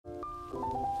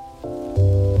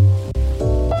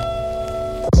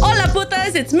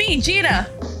guys, it's me, Gina.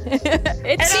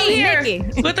 It's I'm me, here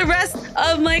Nikki. with the rest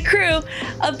of my crew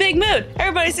of Big Mood.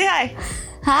 Everybody say hi.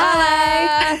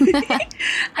 Hi.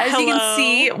 As you can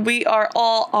see, we are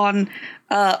all on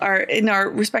in our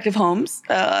respective homes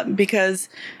because,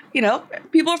 you know,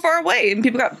 people are far away and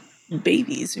people got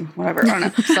babies or whatever. I don't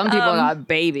know. Some people got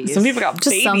babies. Some people got Just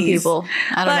babies. some people.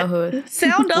 I don't know who.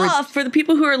 Sound off for the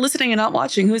people who are listening and not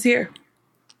watching. Who's here?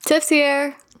 Tiff's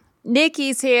here.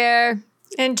 Nikki's here.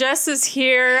 And Jess is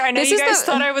here. I know This you is guys the-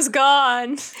 thought I was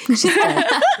gone.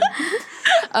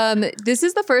 This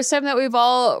is the first time that we've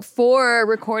all four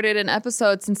recorded an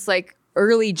episode since like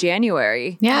early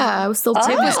January. Yeah, I was still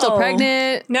Tiff was still Oh.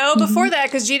 pregnant. No, before that,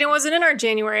 because Gina wasn't in our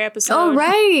January episode. Oh,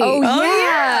 right. Oh,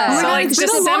 yeah. Oh my So, God, like, it's been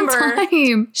a long December.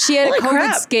 time. She had Holy a COVID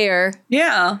crap. scare.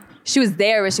 Yeah. She was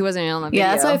there, but she wasn't on the video.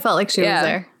 Yeah, that's why I felt like she Yeah. was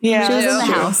there. Yeah, She was in that's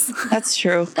the true. house. That's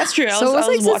true. That's true. So it was I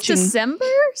like was since watching. December?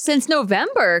 Since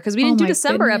November, because we didn't do my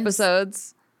December goodness.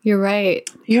 episodes. You're right.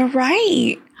 You're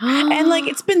right. And like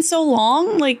it's been so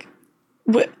long. Like,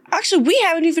 actually, we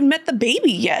haven't even met the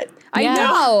baby yet. I Yeah.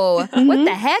 know. What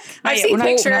the heck? I've Yeah, seen we're not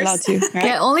pictures. allowed to. Right?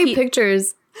 Yeah, only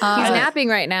pictures. He's Uh, napping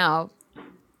right now.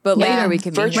 But Yeah. later we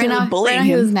can be Virtual- here. right now, bullying right now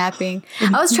he him. was napping.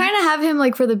 I was trying to have him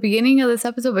like for the beginning of this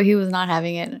episode, but he was not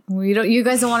having it. You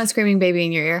guys don't want a screaming baby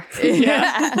in your ear.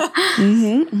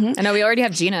 I know we already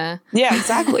have Gina. Yeah,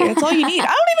 exactly. That's all you need. I don't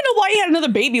even know why you had another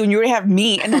baby when you already have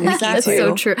me and then Nikki That's too.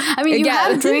 so true. I mean, you Yeah.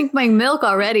 have drank my milk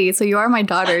already, so you are my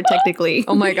daughter technically.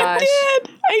 Oh my gosh.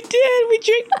 I did. We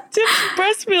drank Tiff's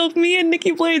breast milk, me and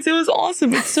Nikki Blades. It was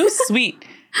awesome. It's so sweet.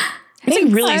 It's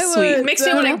like really I sweet. would- Makes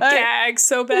me want to gag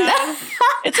so bad.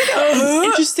 It's like an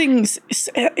interesting.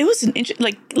 It was an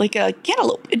like a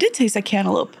cantaloupe. It did taste like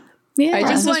cantaloupe. Yeah. I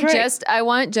just That's want right. I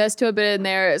want Jess to have been in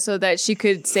there so that she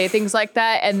could say things like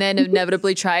that and then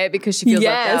inevitably try it because she feels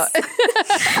Yes.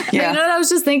 left out. You know what I was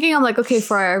just thinking? I'm like, okay,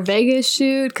 for our Vegas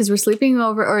shoot, because we're sleeping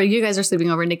over, or you guys are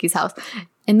sleeping over at Nikki's house.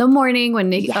 In the morning,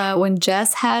 when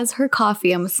Jess has her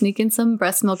coffee, I'm gonna sneak in some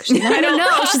breast milk. She's not gonna know.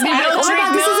 She's gonna be I like, don't oh my drink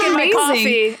God, this milk is in my amazing.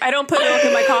 coffee. I don't put milk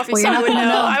in my coffee, Well, so you're I not would gonna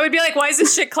know. know. I would be like, why is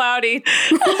this shit cloudy?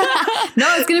 No,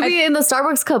 it's gonna be in the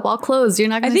Starbucks cup, all closed. You're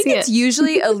not I gonna think see it's it.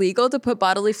 usually illegal to put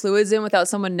bodily fluids in without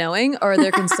someone knowing or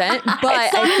their consent. But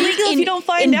It's not I think illegal if you don't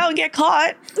find out and get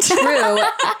caught. true.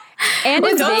 And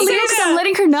in It's not illegal Vegas, because I'm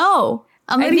letting her know.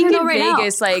 I'm I letting think her know in right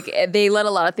Vegas, like they let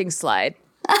a lot of things slide.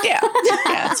 Yeah,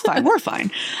 it's fine. We're fine.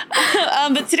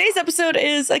 But today's episode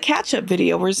is a catch-up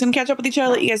video. We're just gonna catch up with each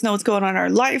other, let you guys know what's going on in our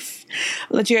life,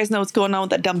 let you guys know what's going on with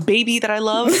that dumb baby that I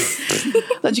love,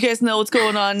 let you guys know what's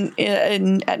going on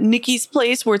at Nikki's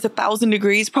place where it's 1,000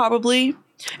 degrees probably,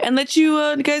 and let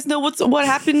you guys know what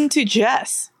happened to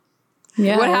Jess. now.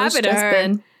 Yeah, What what's happened to Jess her?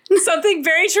 been? Something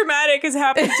very traumatic has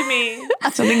happened to me.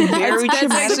 Something very That's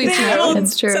traumatic. actually Something true. I will-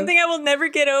 It's true. Something I will never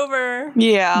get over.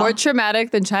 Yeah. More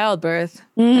traumatic than childbirth.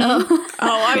 Oh,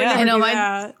 I would Yeah. never I know do my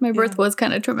that. birth was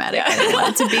kind of traumatic. I didn't want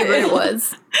it to be, but it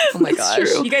was. Oh my gosh.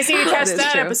 true. You guys need to catch is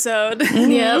that true. episode.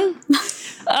 Yep.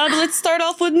 But let's start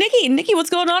off with Nikki. Nikki, what's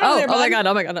going on over there, Oh my bud?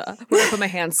 god! Where do I put my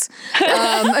hands?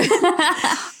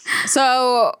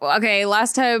 So okay,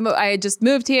 last time I just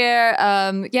moved here.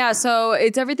 Yeah, so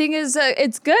everything is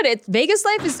it's good. Vegas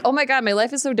life is, oh my god, my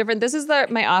life is so different. This is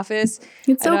my office.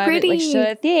 It's I so don't have it, like, pretty.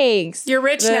 shut. Thanks. You're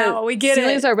rich now. We get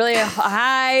ceilings it. are really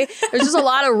high. There's just a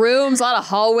lot of rooms, a lot of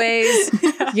hallways.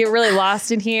 You get really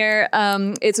lost in here.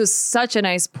 It was such a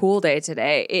nice pool day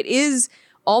today. It is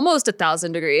almost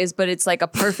 1,000 degrees, but it's like a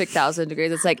perfect 1,000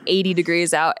 degrees. It's like 80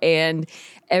 degrees out and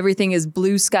everything is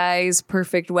blue skies,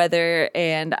 perfect weather.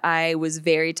 And I was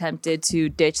very tempted to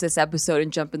ditch this episode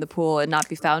and jump in the pool and not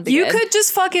be found again. You could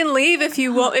just fucking leave if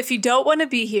you don't want to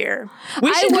be here.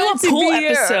 We should do a want to pool be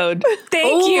here. episode.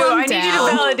 Thank Oh, you. I'm I need you down.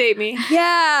 to validate me.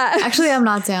 Yeah. Actually, I'm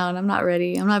not down. I'm not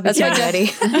ready. I'm not That's becoming why ready.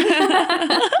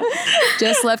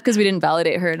 Just left because we didn't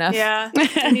validate her enough. Yeah.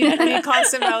 I need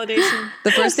constant validation.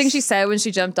 The first thing she said when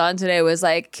she jumped on today was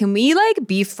like, can we like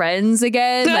be friends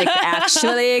again? Like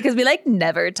actually, because we like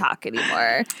never talk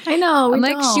anymore. I know. We I'm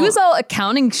like, she don't. was all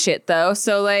accounting shit though.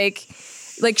 So like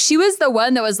she was the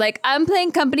one that was like, I'm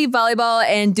playing company volleyball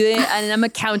and I'm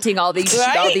accounting all these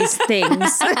Right? all these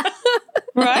things.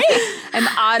 Right? I'm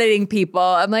auditing people.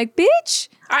 I'm like, bitch.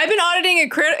 I've been auditing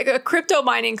a crypto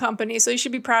mining company, so you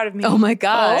should be proud of me. Oh my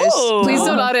gosh. Oh. Please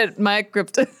don't audit my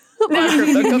crypto. My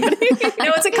crypto company.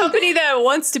 No, it's a company that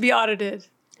wants to be audited.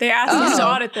 They ask us to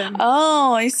audit them.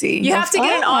 Oh, I see. You have to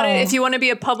get an audit Oh. if you want to be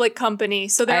a public company.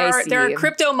 So there I are see.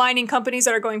 crypto mining companies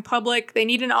that are going public. They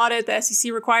need an audit. The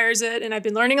SEC requires it, and I've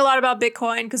been learning a lot about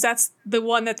Bitcoin because that's the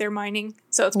one that they're mining.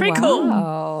 So it's pretty cool.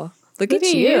 Wow. Look Look at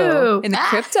at you you. in the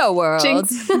crypto world.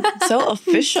 Jinx. So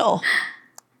official.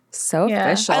 So Yeah.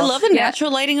 official. I love the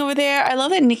natural lighting over there. I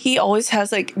love that Nikki always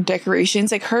has like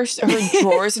decorations. Like her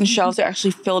drawers and shelves are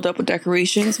actually filled up with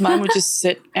decorations. Mine would just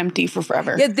sit empty for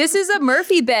forever. Yeah, this is a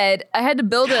Murphy bed. I had to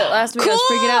build it last week. I was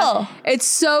freaking out. Cool. It's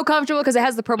so comfortable because it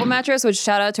has the purple mattress, which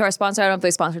shout out to our sponsor. I don't know if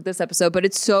they sponsored this episode, but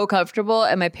it's so comfortable.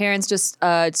 And my parents just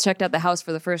checked out the house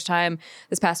for the first time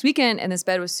this past weekend, and this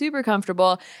bed was super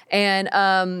comfortable. And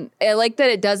I like that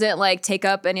it doesn't like take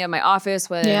up any of my office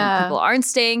when people aren't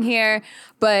staying here.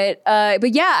 But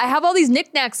yeah, I have all these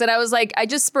knickknacks that I was like, I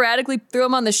just sporadically threw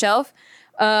them on the shelf.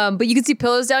 But you can see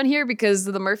pillows down here because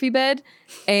of the Murphy bed.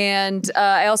 And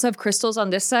I also have crystals on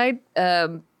this side.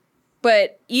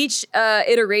 But each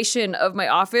iteration of my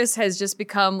office has just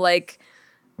become like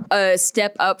a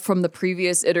step up from the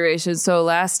previous iteration. So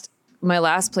my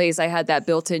last place, I had that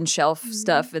built-in shelf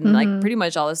stuff, and like pretty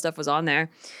much all this stuff was on there.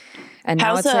 And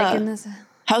now it's like in this.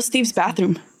 How's Steve's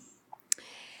bathroom?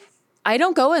 I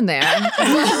don't go in there.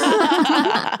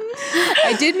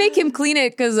 I did make him clean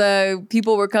it because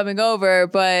people were coming over,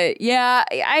 but yeah,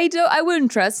 I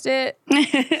wouldn't trust it.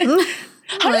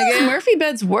 How does Murphy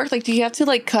beds work? Like, do you have to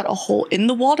like cut a hole in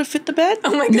the wall to fit the bed?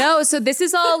 Oh my God. No, so this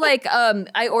is all like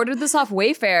I ordered this off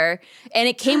Wayfair, and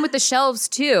it came with the shelves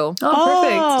too.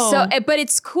 Oh, perfect. So, but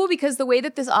it's cool because the way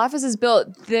that this office is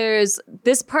built,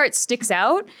 this part sticks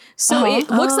out, so it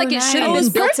looks like it should have been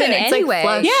built in It's like anyway.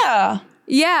 flush. Yeah.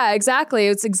 Yeah, exactly.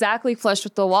 It's exactly flush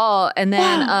with the wall, and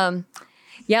then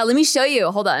yeah, let me show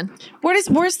you. Hold on.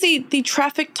 Where's the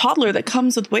traffic toddler that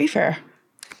comes with Wayfair?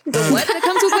 The what that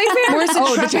comes with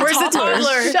Wayfair? Where's the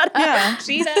toddler? Shut up, Yeah.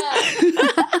 Gina. You're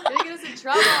gonna get us in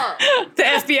trouble. The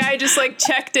FBI just like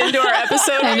checked into our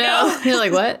episode. I know. You're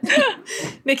like, what?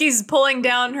 Nikki's pulling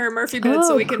down her Murphy bed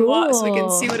so we can watch, so we can cool.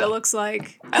 see what it looks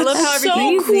like. I love how So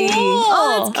everything. cool.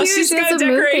 Oh, that's cute. She's She has got a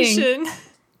moon thing. decoration.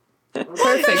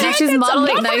 Perfect. Now she's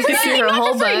modeling. Now you can see her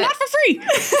whole butt. Not for free.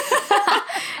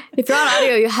 If you're on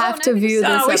audio, you have to view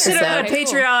Oh, we this should have had a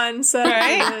episode. Patreon set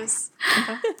Right? for this.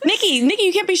 Nikki,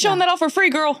 you can't be showing that off for free,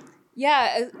 girl.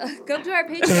 Yeah, go to our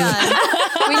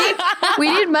Patreon. we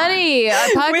need money. Our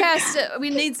podcast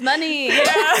needs money.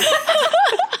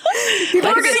 People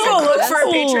are gonna go look for a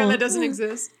cool. Patreon that doesn't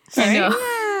exist. I know.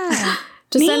 Yeah.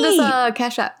 Just send us Neat. a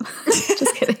cash app.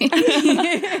 Just kidding.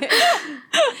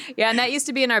 Yeah, and that used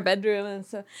to be in our bedroom, and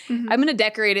so I'm gonna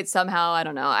decorate it somehow. I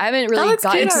don't know. I haven't really looks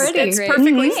gotten cute to already. It's decorate.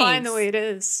 perfectly Thanks. fine the way it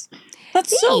is.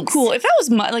 That's so Thanks. cool. If that was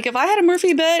if I had a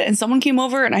Murphy bed and someone came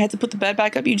over and I had to put the bed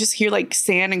back up, you just hear like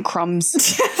sand and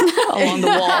crumbs along the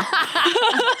wall.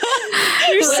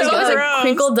 You're Those so like gross.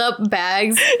 crinkled up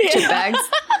bags, chip bags.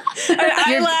 An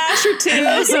eyelash or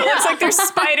two, so it looks like there's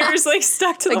spiders like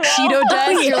stuck to Like the wall. Cheeto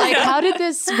dust. You're like, how did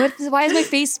this? Why is my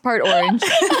face part orange?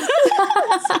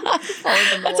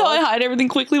 That's how I hide everything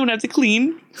quickly when I have to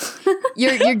clean.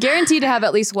 You're guaranteed to have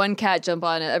at least one cat jump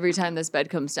on it every time this bed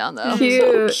comes down, though.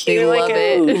 Cute. They love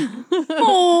it.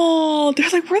 Oh, they're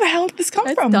like, where the hell did this come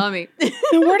That's from? Tommy. And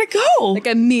where'd it go? Like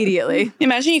immediately.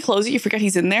 Imagine you close it, you forget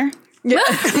he's in there. You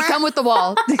come with the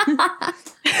wall.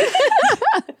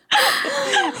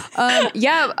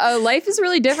 Life is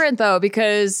really different though,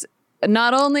 because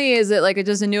not only is it like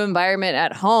just a new environment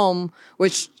at home,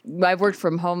 which I've worked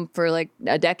from home for like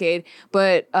a decade,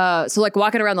 but so like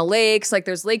walking around the lakes, like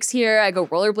there's lakes here. I go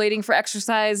rollerblading for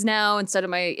exercise now instead of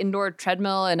my indoor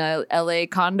treadmill in a LA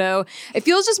condo. It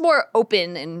feels just more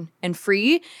open and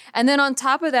free. And then on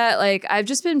top of that, like I've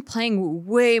just been playing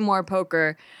way more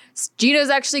poker. Gina's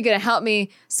actually going to help me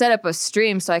set up a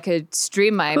stream so I could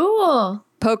stream my Cool.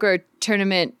 poker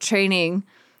tournament training.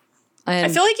 And I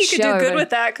feel like you could show do good everybody. with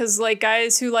that because like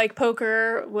guys who like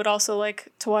poker would also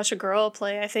like to watch a girl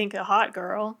play. I think a hot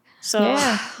girl. So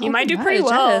Yeah. you might do God, pretty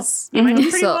well. jealous. You might do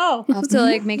pretty So well. I'll have to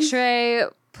like make sure I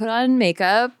put on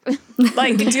makeup.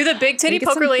 Like do the big titty Make it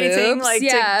poker some lady thing. boobs, Like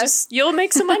yeah. you'll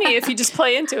make some money if you just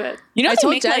play into it. You know I they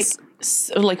told make Jess-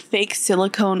 like fake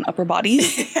silicone upper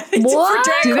bodies? What? For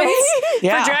drag Do they? queens.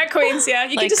 Yeah. For drag queens, yeah.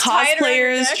 You Like can just tie it around your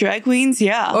cosplayers, neck. drag queens,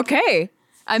 yeah. Okay,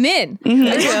 I'm in. I you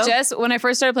go. told Jess when I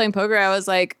first started playing poker, I was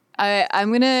like,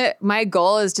 my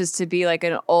goal is just to be like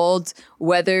an old,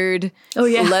 weathered, Oh,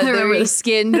 yeah. I remember leathery this.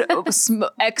 skinned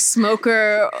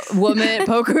ex-smoker woman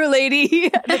poker lady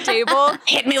at the table.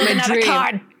 Hit me with my another dream.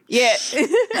 card. Yeah. When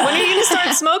are you gonna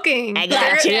start smoking? I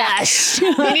got you.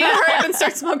 You need to hurry up and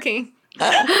start smoking.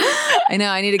 I know.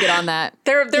 I need to get on that.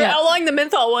 They're outlawing the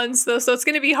menthol ones though, so it's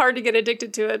going to be hard to get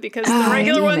addicted to it because the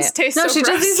regular damn ones it. taste No, so she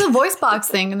gross. just needs a voice box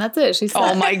thing, and that's it. She's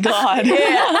Oh my god.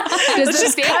 Let's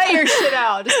just cut your shit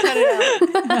out. Just cut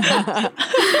it out.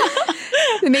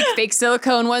 They make fake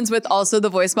silicone ones with also the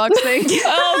voice box thing.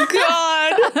 Oh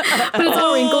god. But it's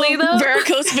all wrinkly though.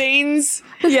 Varicose veins,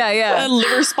 yeah.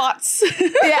 liver spots.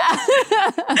 Yeah.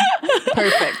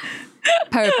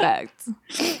 Perfect.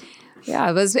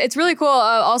 Yeah, it's really cool.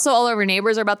 Also, all of our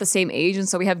neighbors are about the same age, and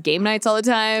so we have game nights all the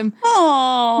time.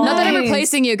 Oh. Not that I'm Nice.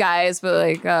 replacing you guys, but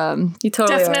like, You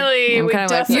totally are. Definitely, I'm we kinda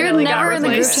like- definitely You're got never in the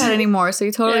group replaced. chat anymore, so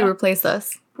you totally Yeah. replace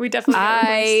us. We definitely got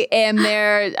I am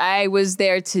there. I was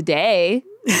there today.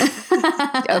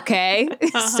 Okay,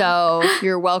 so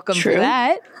you're welcome True. for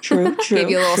that. True. Give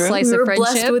you a little slice We of were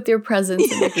friendship. blessed with your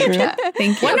presence in the group chat.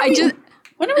 Thank you. I just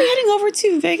When are we heading over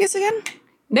to Vegas again?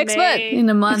 next May. month, In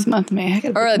a month. This month, May. I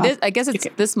gotta or book my- this, I guess it's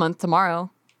this month tomorrow.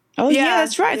 Oh yeah, Yeah,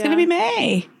 that's right. It's gonna yeah. be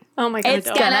May. Oh my god, It's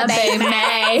don't. gonna be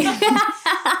May.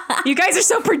 You guys are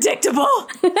so predictable.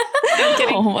 I'm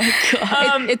kidding. Oh my god.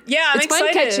 I'm it's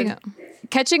excited. fun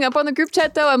catching up on the group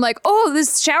chat though. I'm like, oh,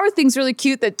 this shower thing's really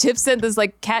cute that Tiff sent this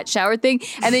like cat shower thing.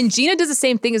 And then Gina does the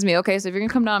same thing as me. Okay, so if you're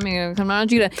gonna come down, I'm gonna come down on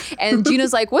Gina. And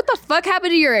Gina's like, what the fuck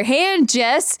happened to your hand,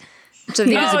 Jess? Which I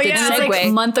think is a Oh, good yeah, it's segue. Like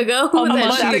a month ago. A month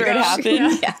month after ago. it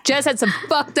happened. Yeah. Jess had some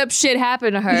fucked up shit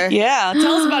happen to her. Yeah.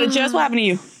 Tell us about it, Jess. What happened to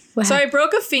you? So I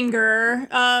broke a finger.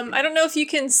 I don't know if you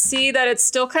can see that it's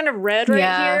still kind of red right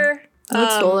Yeah. here.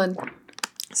 It's stolen.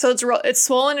 So it's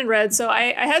swollen and red. So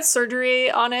I had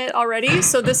surgery on it already.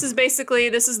 So this is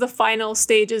the final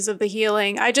stages of the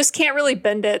healing. I just can't really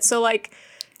bend it. So like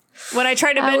when I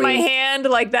try to bend my Owie. hand,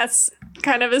 like that's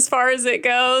kind of as far as it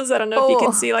goes. I don't know if you Oh.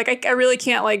 can see. Like I really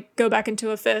can't like go back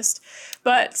into a fist.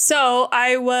 But so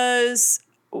I was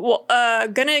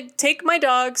gonna take my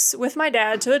dogs with my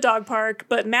dad to a dog park,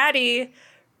 but Maddie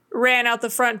ran out the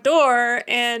front door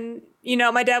and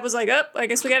my dad was like, oh, I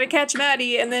guess we got to catch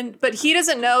Maddie. And then, but he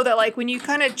doesn't know that like when you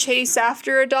kind of chase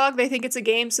after a dog, they think it's a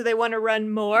game. So they want to run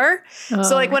more.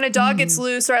 So like when a dog gets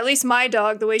loose, or at least my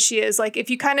dog, the way she is, like if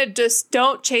you kind of just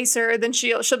don't chase her, then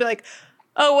she'll be like,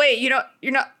 oh wait, you're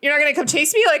not going to come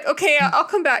chase me. Like, okay, I'll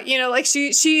come back. Like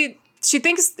she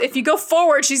thinks if you go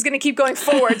forward, she's going to keep going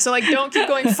forward. So like, don't keep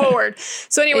going forward.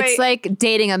 So anyway, It's like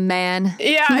dating a man.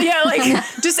 yeah, like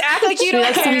just act like you don't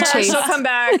likes to be care. chased. She'll come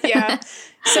back. Yeah.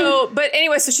 So, but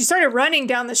anyway, so she started running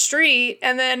down the street,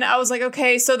 and then I was like,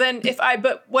 okay. So then,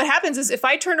 but what happens is if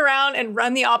I turn around and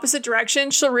run the opposite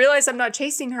direction, she'll realize I'm not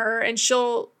chasing her, and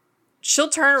she'll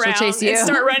turn around chase you. and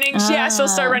start running. Yeah, she'll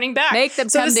start running back. Make them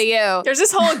come to you. There's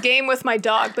this whole game with my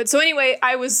dog. But so anyway,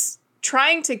 I was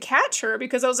trying to catch her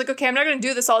because I was like, okay, I'm not going to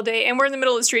do this all day, and we're in the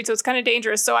middle of the street, so it's kind of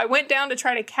dangerous. So I went down to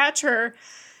try to catch her,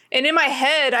 and in my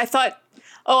head, I thought,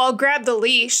 oh, I'll grab the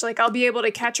leash. Like, I'll be able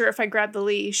to catch her if I grab the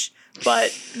leash.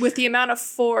 But with the amount of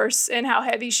force and how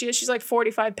heavy she is, she's like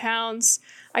 45 pounds.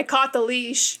 I caught the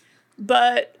leash,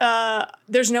 but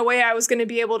there's no way I was going to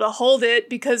be able to hold it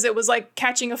because it was like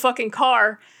catching a fucking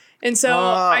car. And so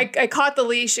I caught the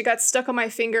leash. It got stuck on my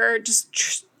finger,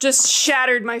 just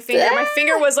shattered my finger. My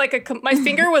finger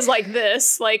was like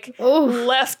this, like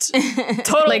left,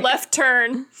 total left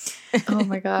turn. Oh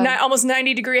my god. Almost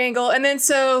 90-degree angle. And then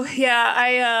so yeah,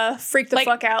 I freaked the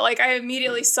fuck out. Like I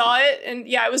immediately saw it, and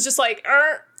yeah, it was just like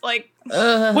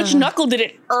Which knuckle did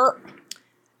it?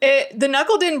 the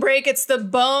knuckle didn't break. It's the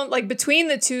bone like between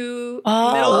the two middle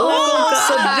Oh, knuckles.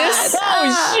 So this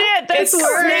Oh shit, that's It's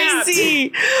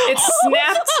crazy. it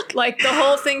snapped, like the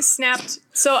whole thing snapped.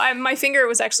 So my finger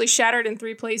was actually shattered in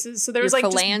 3 places. So there was Your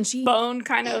like phalange? just bone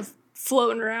kind of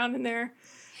floating around in there.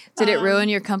 Did it ruin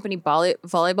your company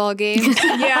volleyball game?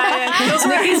 Yeah, those were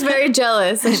Nikki's very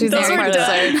jealous, and she's Those very were part of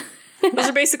done. it. Those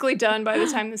are basically done by the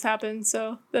time this happened.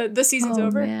 So the season's Oh,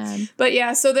 over. man. But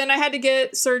yeah, so then I had to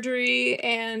get surgery,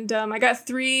 and I got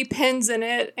 3 pins in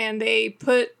it, and they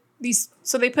put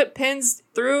pins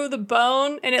through the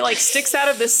bone, and it like sticks out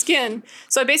of the skin.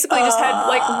 So I basically just had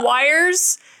like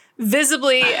wires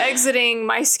visibly exiting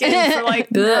my skin for like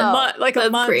a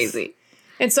That's month. crazy.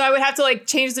 And so I would have to like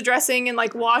change the dressing and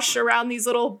like wash around these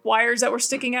little wires that were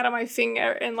sticking out of my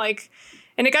finger, and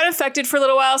it got infected for a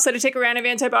little while, so I had to take a round of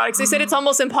antibiotics. They said it's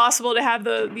almost impossible to have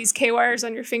these K wires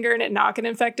on your finger and it not get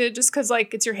infected, just because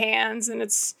like it's your hands and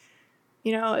it's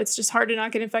just hard to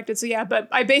not get infected. So yeah, but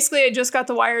I just got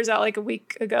the wires out like a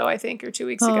week ago, I think, or 2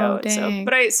 weeks ago.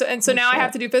 Dang. So now I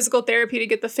have to do physical therapy to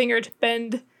get the finger to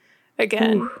bend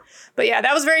again. Ooh. But yeah,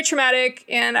 that was very traumatic,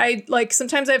 and I like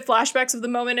sometimes I have flashbacks of the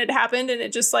moment it happened, and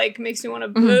it just like makes me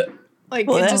want to Like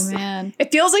Well, it that's- just, man.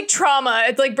 it feels like trauma.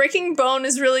 It's like breaking bone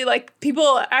is really like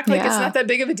people act like it's Yeah. not that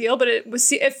big of a deal, but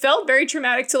it felt very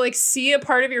traumatic to like see a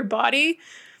part of your body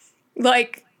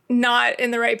like not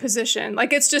in the right position.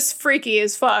 Like it's just freaky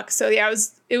as fuck. So yeah,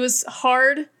 it was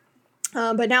hard.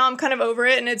 But now I'm kind of over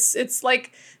it, and it's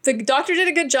like the doctor did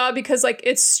a good job because like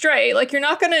it's straight. Like you're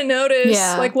not gonna notice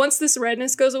like once this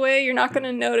redness goes away, you're not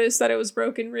gonna notice that it was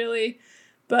broken really.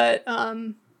 But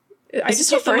Is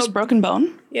this your first broken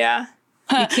bone? Yeah.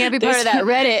 You can't be part of that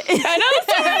Reddit. I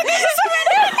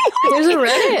know. There's a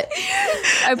Reddit.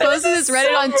 I posted this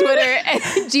Reddit on Twitter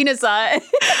and Gina saw it.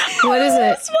 What is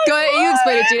it? Go ahead, you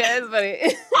explain it, Gina. It's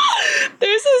funny.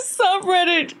 There's a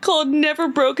subreddit called Never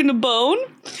Broken a Bone,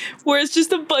 where it's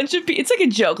just a bunch of people. It's like a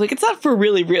joke. Like, it's not for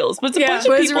really reals, but it's a Yeah, bunch of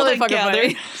but it's people really that fucking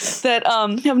gather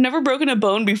that have never broken a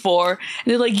bone before.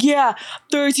 And they're like, yeah,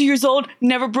 32 years old,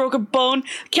 never broke a bone,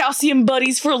 calcium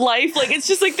buddies for life. Like, it's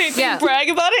just like they brag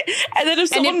about it. And then if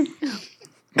someone...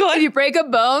 Go ahead. If you break a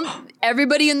bone,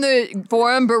 everybody in the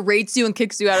forum berates you and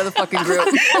kicks you out of the fucking group.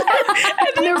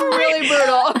 They're really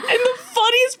brutal. In the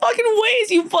funniest fucking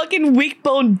ways, you fucking weak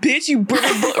bone bitch, you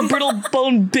brittle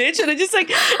bone bitch. And it's just like,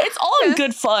 it's all in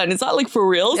good fun. It's not like for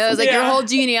reals. Yeah, it was like your whole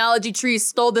genealogy tree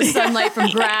stole the sunlight from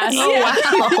grass.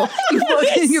 Wow.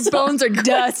 Your bones are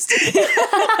dust.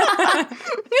 They're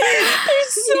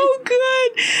so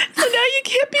good. So now you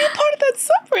can't be a part of that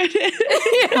subreddit.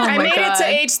 Oh I my made it to God.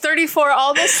 age 34,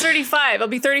 almost 35. I'll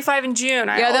be 35 in June.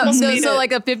 I Yeah, almost made so it.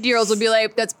 like a 50-year-old would be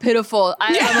like, "That's pitiful.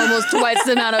 I'm almost twice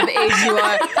the amount of age you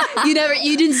are.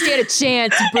 You didn't stand a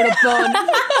chance, you brittle bone."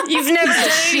 You've never done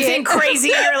anything crazy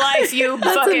in your life, you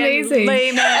fucking amazing.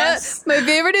 lame ass. My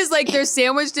favorite is like they're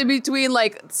sandwiched in between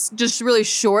like just really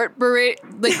short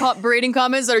berating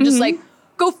comments that are just like,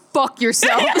 "Go fuck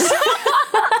yourself."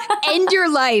 End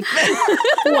your life.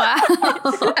 Wow.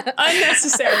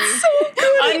 Unnecessary.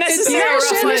 Unnecessary Share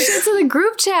this roughness. shit to the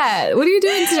group chat. What are you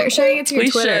doing? Sharing it to your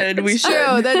We Twitter. should.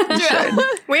 True, that's true.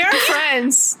 We are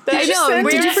friends. I know,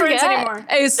 We did you aren't friends forget? anymore.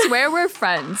 I swear we're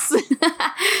friends.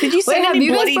 Did you send have any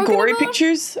you guys bloody broken gory a bone?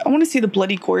 pictures? I want to see the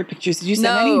bloody gory pictures. Did you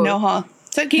send any? No. No, huh?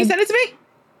 Can you send it to me?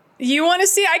 You want to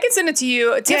see? I can send it to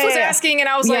you. Tiff was yeah. asking, and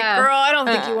I was like, Yeah. girl, I don't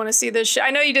think you want to see this shit. I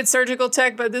know you did surgical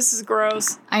tech, but this is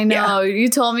gross. I know. You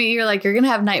told me you're gonna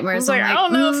have nightmares. I was like, I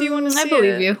don't know if you want to see I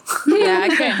believe it. you. Yeah, I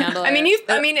can't handle it.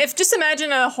 I mean, if just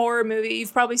imagine a horror movie,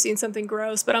 you've probably seen something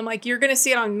gross, but I'm like, you're gonna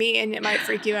see it on me, and it might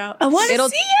freak you out. I want to It'll-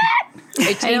 see it. it I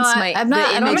know, taints my I'm not-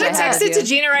 the I don't image I'm I gonna have text it to you.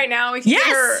 Gina right now. We can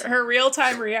Yes. get her real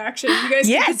time reaction. You guys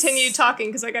Yes. can continue talking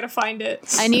because I gotta find it.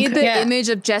 I need the Yeah. image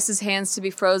of Jess's hands to be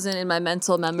frozen in my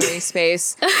mental memory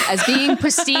space as being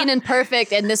pristine and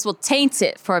perfect, and this will taint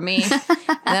it for me.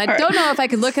 And I don't know if I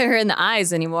can look at her in the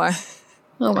eyes anymore.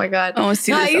 Oh my God. I wanna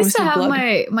see No, this. I I wanna used to see have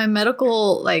blood. my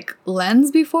medical like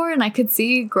lens before, and I could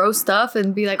see gross stuff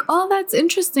and be like, "Oh, that's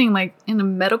interesting," like in a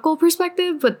medical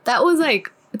perspective. But that was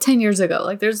like 10 years ago.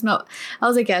 Like, there's no. I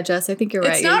was like, "Yeah, Jess, I think you're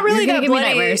right. It's not You're really gonna that give me bloody.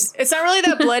 nightmares." It's not really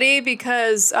that bloody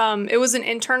because it was an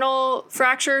internal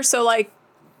fracture. So like,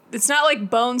 it's not like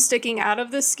bone sticking out of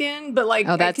the skin, but like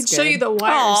Oh, I that's can show good. you the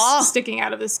wires Aw. sticking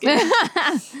out of the skin.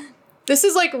 This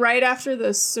is like right after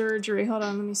the surgery. Hold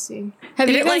on, let me see. Have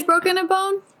Did you it, guys like- broken a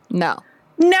bone? No.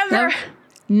 Never. No.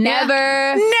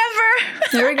 Never. Never.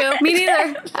 There we go. Me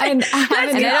neither. I haven't.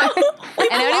 And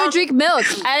I don't even drink milk.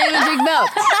 I don't even drink milk.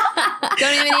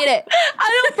 Don't even eat it.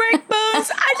 I don't break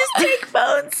bones. I just take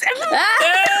bones.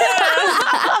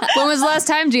 When was the last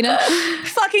time, Gina?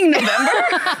 Fucking November.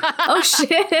 Oh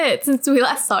shit! Since we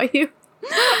last saw you.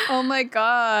 Oh my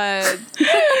god.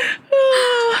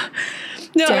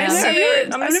 No, Damn.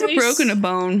 I've never broken a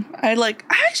bone. I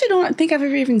actually don't think I've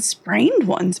ever even sprained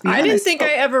one, to be I didn't honest. think I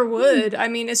ever would. I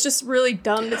mean, it's just really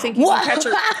dumb to think you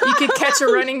could catch a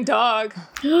running dog.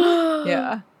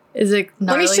 Yeah. Is it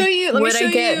gnarly? show you- let me Would show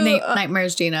I get you,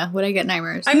 nightmares, Gina? Would I get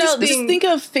nightmares? I'm No, just just being think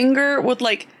of a finger with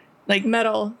like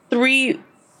metal. three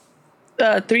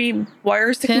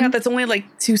wires sticking Pin? out. That's only like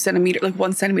 2 centimeters, like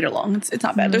 1 centimeter long. It's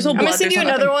not bad. There's no I'm blood. gonna send there's you no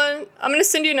another nothing. one. I'm gonna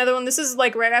send you another one. This is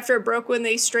like right after it broke when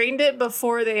they straightened it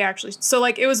before they actually. So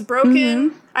like it was broken.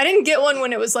 Mm-hmm. I didn't get one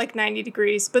when it was like 90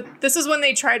 degrees, but this is when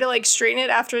they try to like straighten it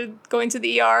after going to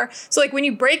the ER. So like when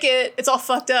you break it, it's all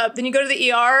fucked up. Then you go to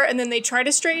the ER and then they try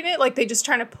to straighten it. Like they just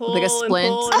trying to pull Like a and splint.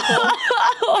 pull and pull.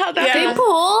 Oh, how'd that Yeah. feel? They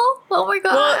pull. Oh my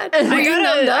god. Are you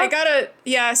numbed up?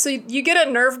 Yeah, so you get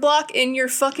a nerve block in your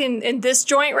in this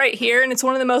joint right here, and it's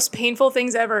one of the most painful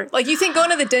things ever. Like, you think going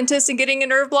to the dentist and getting a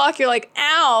nerve block, you're like,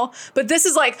 ow, but this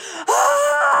is like,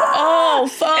 ah! Oh,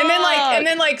 fuck. And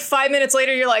then 5 minutes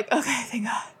later, you're like, okay, thank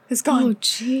God, it's gone. Oh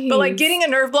jeez. But like getting a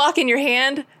nerve block in your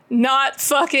hand, not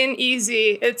fucking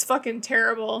easy. It's fucking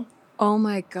terrible. Oh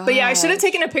my God. But yeah, I should have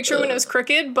taken a picture when it was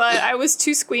crooked, but I was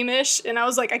too squeamish and I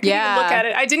was like, I couldn't even look at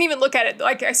it. I didn't even look at it.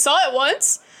 Like, I saw it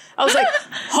once. I was like,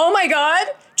 oh my God,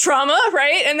 trauma,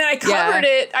 right? And then I covered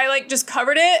it. I like just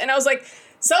covered it and I was like,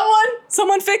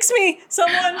 someone fix me.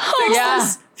 Someone fix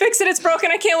this. Fix it. It's broken.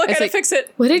 I can't look at it. Fix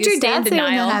it. What did your dad say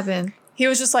when that happened? He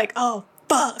was just like, oh,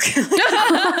 fuck.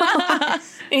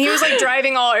 And he was like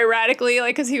driving all erratically,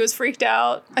 like, because he was freaked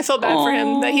out. I felt bad for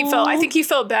him that I think he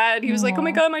felt bad. He was like, oh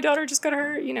my God, my daughter just got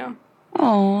hurt, you know.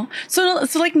 Oh. So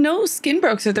like no skin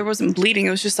broke, so there wasn't bleeding. It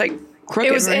was just like crooked,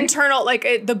 it was internal, like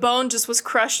the bone just was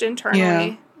crushed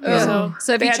internally. Yeah.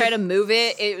 So if you try to move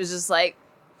it, it was just like,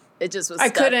 it just was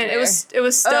stuck. I couldn't. There. It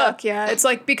was stuck. Yeah. It's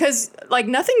like, because like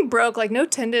nothing broke, like no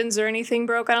tendons or anything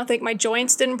broke. I don't think my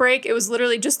joints didn't break. It was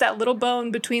literally just that little bone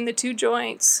between the two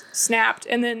joints snapped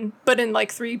but in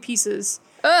like 3 pieces.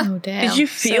 Oh, damn. Did you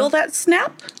feel that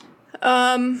snap?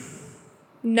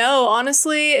 No,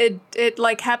 honestly, it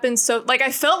like happened. So like,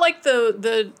 I felt like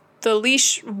the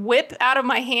leash whip out of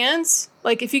my hands.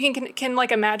 Like if you can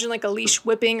like imagine like a leash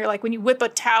whipping, or like when you whip a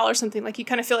towel or something, like you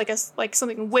kind of feel like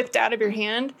something whipped out of your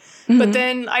hand. Mm-hmm. But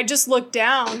then I just looked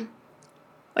down.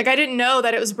 Like I didn't know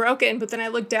that it was broken, but then I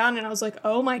looked down and I was like,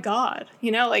 oh my God.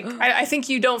 You know, like I think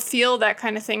you don't feel that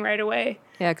kind of thing right away.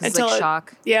 Yeah, because it's like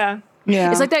shock. Yeah.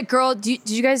 It's like that girl. Did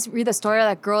you guys read the story of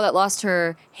that girl that lost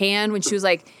her hand when she was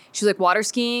like water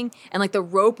skiing, and like the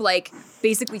rope like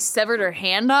basically severed her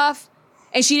hand off?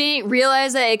 And she didn't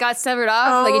realize that it got severed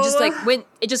off. Like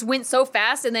it just went so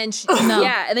fast, and then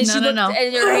and then she looked,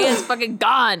 and her hand's fucking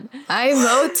gone. I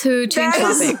vote to change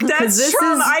topic. That's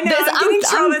trauma. I know. I'm getting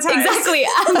traumatized. Exactly.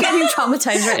 I'm getting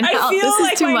traumatized right now. I feel this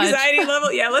like is too my much. anxiety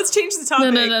level. Yeah, let's change the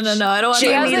topic. No. I don't want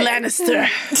Jamie to. Lannister.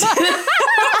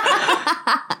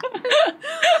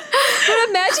 But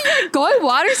imagine you're going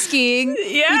water skiing.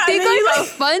 Yeah, you think like a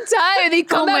fun time, and they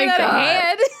come out without a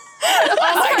hand.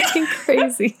 That's fucking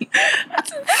crazy.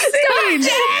 That's insane.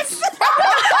 Jess!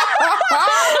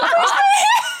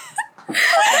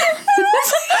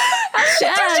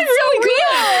 Jess. She's really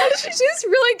good. She's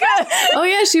really good. Oh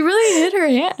yeah, she really hit her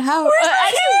hand. How?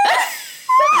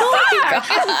 Oh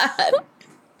my God.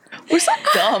 We're so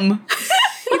dumb.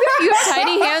 Either you have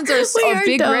tiny hands or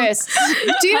big dumb. wrists.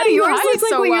 Gina, yours looks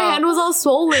like when your hand was all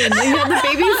swollen. Like you had the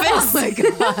baby fist. Oh my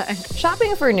God.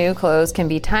 Shopping for new clothes can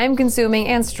be time-consuming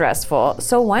and stressful,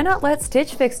 so why not let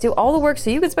Stitch Fix do all the work so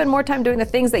you can spend more time doing the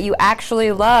things that you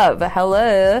actually love?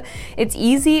 Hello. It's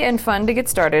easy and fun to get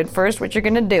started. First, what you're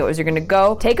gonna do is you're gonna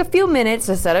go take a few minutes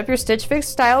to set up your Stitch Fix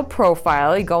style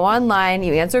profile. You go online,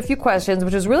 you answer a few questions,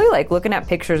 which is really like looking at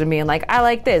pictures and being like, I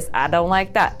like this, I don't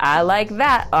like that, I like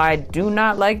that, or I do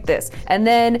not like this. And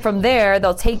then from there,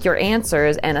 they'll take your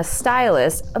answers and an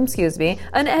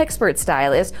expert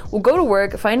stylist will go to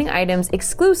work finding items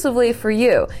exclusively for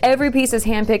you. Every piece is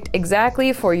handpicked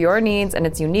exactly for your needs, and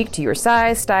it's unique to your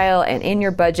size, style, and in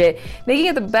your budget, making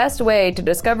it the best way to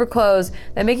discover clothes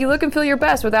that make you look and feel your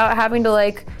best without having to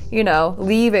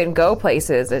leave and go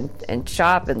places and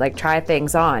shop and like try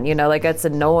things on. Like that's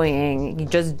annoying. You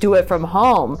just do it from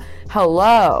home.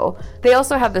 Hello. They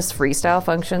also have this freestyle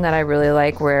function that I really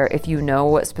like, where if you know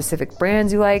what specific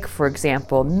brands you like, for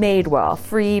example, Madewell,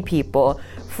 Free People,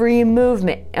 Free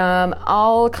Movement,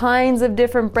 all kinds of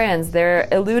different brands. They're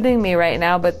eluding me right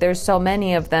now, but there's so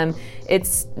many of them.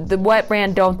 It's what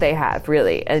brand don't they have,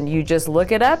 really? And you just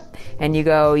look it up and you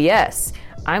go, yes,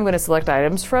 I'm going to select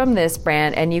items from this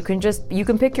brand, and you can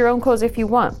pick your own clothes if you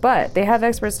want, but they have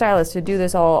expert stylists to do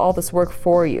this all this work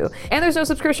for you. And there's no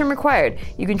subscription required.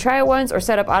 You can try it once or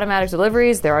set up automatic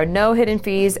deliveries. There are no hidden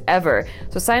fees ever.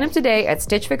 So sign up today at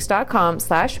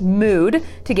stitchfix.com/mood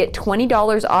to get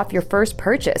 $20 off your first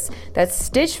purchase. That's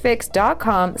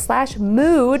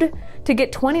stitchfix.com/mood to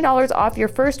get $20 off your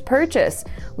first purchase.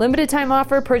 Limited time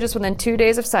offer, purchase within 2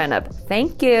 days of sign up.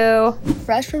 Thank you.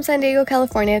 Fresh from San Diego,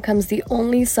 California comes the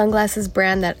only sunglasses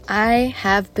brand that I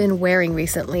have been wearing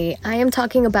recently. I am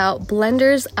talking about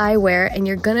Blenders Eyewear, and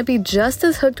you're gonna be just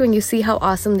as hooked when you see how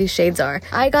awesome these shades are.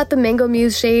 I got the Mango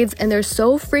Muse shades, and they're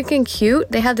so freaking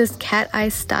cute. They have this cat eye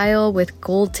style with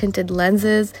gold tinted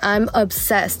lenses. I'm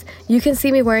obsessed. You can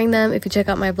see me wearing them if you check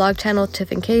out my vlog channel,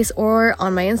 Tiff and Case, or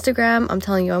on my Instagram. I'm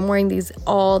telling you, I'm wearing these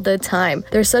all the time.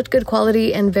 They're such good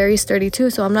quality and very sturdy too,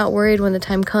 so I'm not worried when the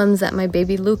time comes that my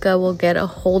baby Luca will get a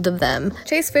hold of them.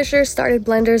 Chase Fisher started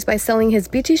Blenders by selling his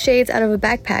beachy shades out of a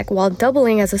backpack while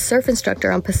doubling as a surf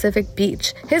instructor on Pacific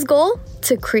Beach. His goal?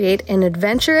 To create an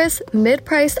adventurous,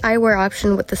 mid-priced eyewear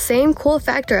option with the same cool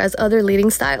factor as other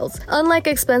leading styles. Unlike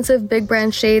expensive big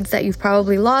brand shades that you've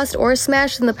probably lost or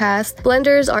smashed in the past,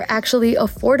 Blenders are actually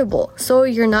affordable, so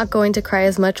you're not going to cry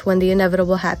as much when the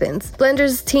inevitable happens.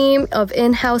 Blenders' team team of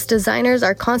in-house designers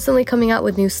are constantly coming out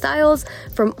with new styles,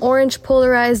 from orange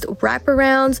polarized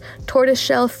wraparounds,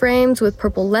 tortoiseshell frames with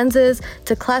purple lenses,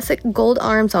 to classic gold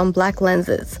arms on black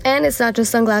lenses. And it's not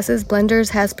just sunglasses. Blenders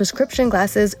has prescription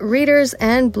glasses, readers,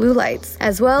 and blue lights,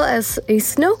 as well as a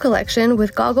snow collection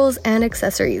with goggles and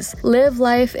accessories. Live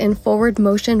life in forward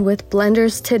motion with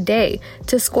Blenders today.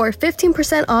 To score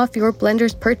 15% off your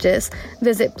Blenders purchase,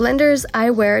 visit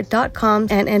blenderseyewear.com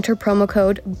and enter promo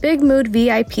code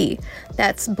BIGMOODVIP.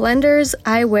 That's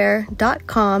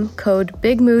blenderseyewear.com, code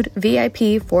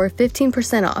BIGMOODVIP for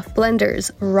 15% off.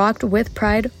 Blenders, rocked with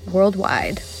pride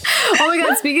worldwide. Oh my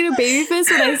god, speaking of baby fist,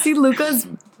 when I see Luca's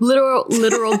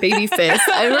literal baby fist,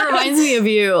 it reminds me of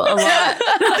you a lot.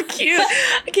 Cute.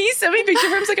 Can you send me a picture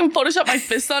of him so I can Photoshop my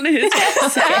fist onto his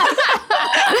face?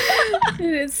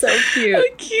 It is so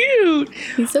cute. Cute.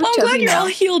 He's so I'm chubby glad you're now. all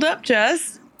healed up,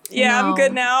 Jess. Yeah, No. I'm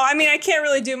good now. I mean, I can't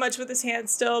really do much with his hand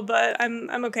still, but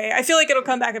I'm okay. I feel like it'll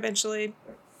come back eventually.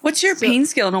 What's your pain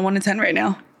scale on a 1 to 10 right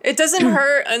now? It doesn't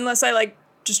hurt unless I like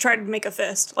just try to make a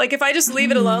fist. Like if I just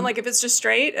leave it alone, like if it's just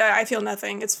straight, I feel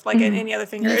nothing. It's like any other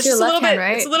finger. That's It's your just a little left hand, bit.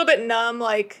 right? It's a little bit numb,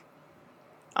 like.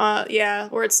 Yeah,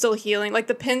 where it's still healing. Like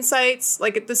the pin sites,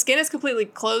 like the skin is completely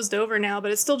closed over now,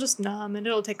 but it's still just numb and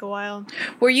it'll take a while.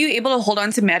 Were you able to hold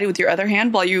on to Maddie with your other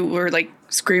hand while you were like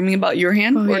screaming about your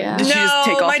hand? Oh, or yeah. did she just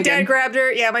take off my again? dad grabbed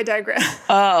her. Yeah, my dad grabbed.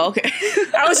 Oh, okay.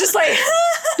 I was just like,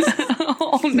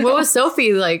 Oh, no. What was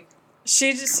Sophie like?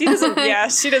 she doesn't. Yeah,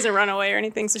 she doesn't run away or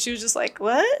anything. So she was just like,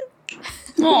 what?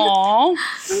 Aw.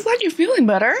 I'm glad you're feeling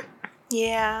better.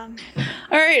 Yeah.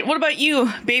 All right. What about you,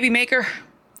 baby maker?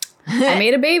 I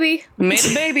made a baby. I made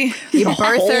a baby. You A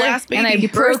whole ass baby. and I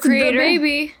birthed the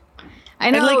baby.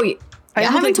 I know. like- I would,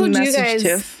 haven't like, told you message guys.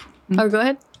 Tiff. Oh, go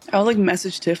ahead. I would like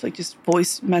message Tiff, like just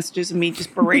voice messages of me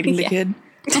just berating the kid.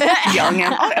 Yelling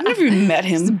at him. I've never even met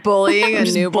him. Bullying a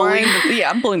Just newborn.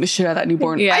 I'm bullying the shit out of that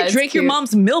newborn. Yeah, I it's drank your cute.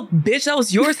 mom's milk, bitch. That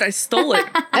was yours. And I stole it.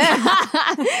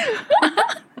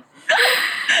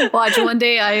 Watch, one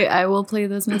day I will play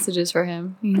those messages for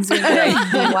him. He's gonna be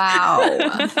like,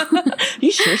 wow.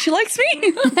 You sure she likes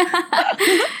me?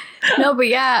 No, but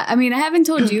yeah, I mean, I haven't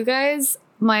told you guys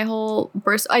my whole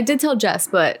birth. I did tell Jess,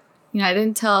 but I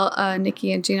didn't tell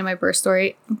Nikki and Gina my birth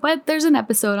story. But there's an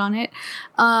episode on it,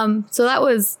 so that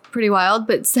was pretty wild.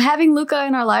 But having Luca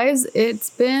in our lives, it's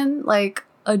been like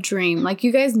a dream. Like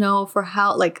you guys know, for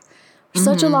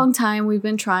such a long time we've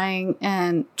been trying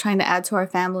to add to our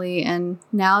family, and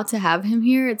now to have him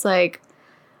here, it's like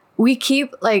we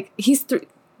keep like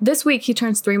this week he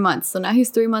turns 3 months, so now he's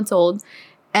 3 months old,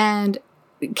 and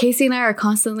Casey and I are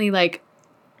constantly like,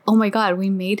 oh my god, we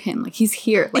made him, like he's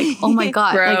here, like oh my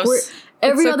god. Like we're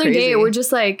every so other crazy. day we're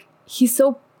just like, he's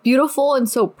so beautiful and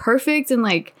so perfect, and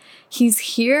like he's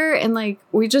here, and like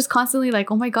we just constantly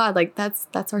like, oh my god, like that's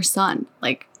our son,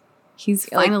 like he's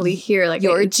finally here. Like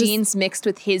Your it just- genes mixed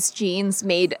with his genes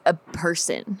made a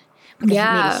person. Made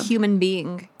Yeah. a human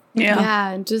being. Yeah,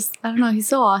 and just I don't know, he's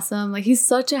so awesome. Like he's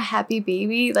such a happy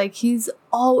baby. Like he's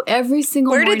every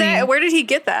single Where morning. did he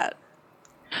get that?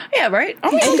 Yeah, right?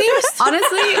 Aren't we all cursed?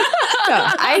 Honestly,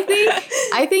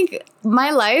 I think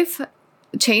my life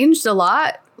changed a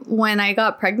lot when I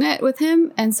got pregnant with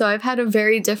him, and so I've had a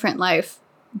very different life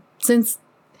since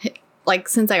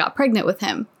I got pregnant with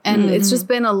him, and it's just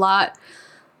been a lot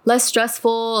less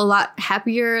stressful, a lot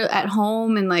happier at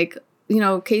home, and like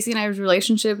Casey and I's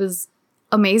relationship is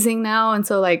amazing now, and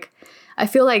so like I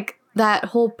feel like that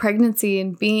whole pregnancy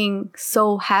and being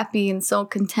so happy and so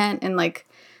content and like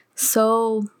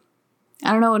so,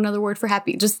 I don't know another word for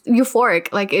happy, just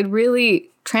euphoric, like it really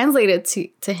translated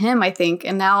to him, I think.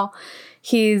 And now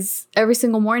he's every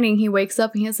single morning he wakes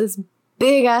up and he has this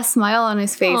big ass smile on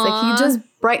his face. Like he just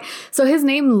bright. So his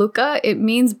name Luca, it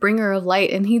means bringer of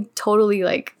light, and he totally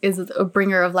like is a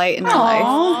bringer of light in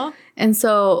our life. And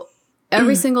so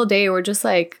every single day we're just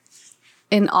like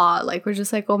in awe. Like we're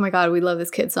just like, oh my god, we love this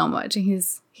kid so much, and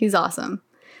he's awesome.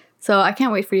 So I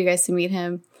can't wait for you guys to meet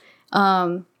him.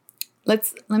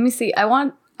 Let me see. I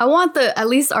want at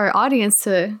least our audience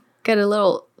to get a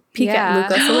little peek at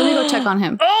Luca. So let me go check on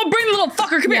him. Oh, bring the little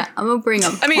fucker. Come Yeah, here. I'm gonna bring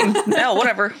him. I mean, no,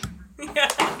 whatever.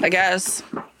 I guess.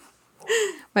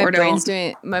 My Or brain's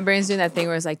don't. doing that thing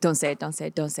where it's like, don't say it, don't say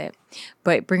it, don't say it.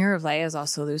 But Bringer of Light is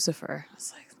also Lucifer.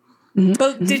 It's like,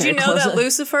 But did you Very know close. that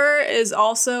Lucifer is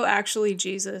also actually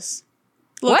Jesus?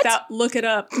 What? Look it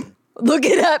up. look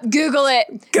it up, Google it,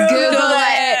 Google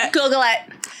it. Google it.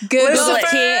 Google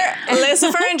it.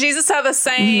 Lucifer and Jesus are the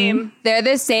same. They're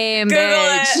the same, Google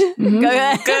bitch. it. Google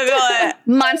it. Google it.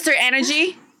 Monster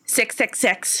Energy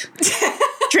 666.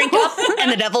 Drink up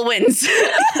and the devil wins.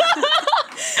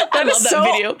 I love that so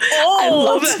video. I love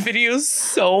old. that video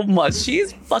so much.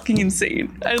 She's fucking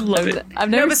insane. I love it. I've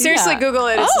never No, but seen seriously, that. Google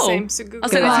it. It's the Oh. same. So Google I'll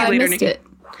send it. it to you I later, missed Nikki. it.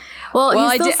 Well, Well,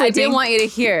 he's still I sleeping. didn't want you to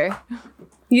hear.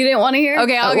 You didn't want to hear?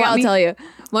 Okay, Oh, I'll tell you.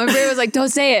 My brain was like, "Don't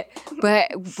say it,"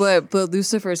 but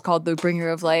Lucifer is called the bringer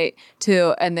of light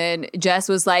too. And then Jess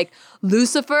was like,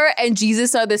 "Lucifer and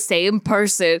Jesus are the same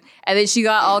person." And then she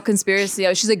got all conspiracy.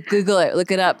 She's like, "Google it,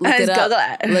 look it up, look it up, Google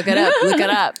it. look it up, look it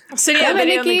up." Sending a Damn it,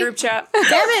 video in the Nikki. group chat.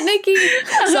 Damn it, Nikki.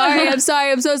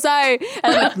 I'm so sorry.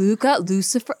 And I'm like,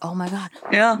 Lucifer. Oh my god,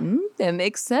 Yeah. that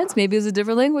makes sense. Maybe it's a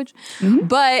different language,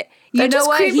 but you That know just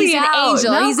what? creeped He's me an out.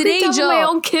 angel. Now He's an I'm creeped out with angel. my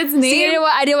own kid's See, name.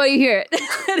 I didn't want you to hear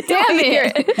it. Damn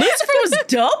it. Lucifer was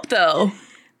dope though.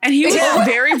 And he was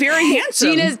very, very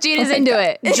handsome. Gina's into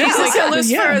it. Jesus and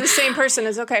Lucifer Yeah. are the same person.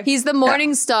 Is okay. He's the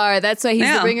morning star. That's why he's the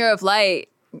Yeah. bringer of light.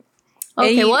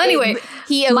 Okay, And well, anyway,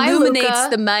 he my illuminates Luca-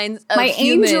 the minds of my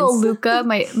humans. angel Luca,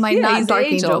 my he's not the dark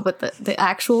angel. angel, but the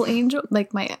actual angel, like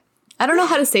I don't know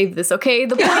how to save this. Okay,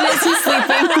 the point is he's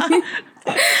sleeping.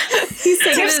 He's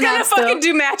taking Tim's a gonna nap fucking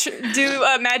still.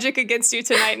 do magic against you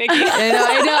tonight, Nikki. I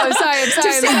know. I'm sorry.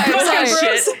 Fucking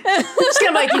shit. Just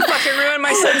gonna be like, you fucking ruined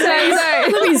my son's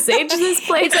name. Let me sage this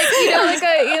place. It's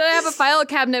like I have a file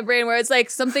cabinet brain where it's like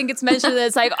something gets mentioned and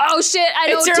it's like, oh shit, I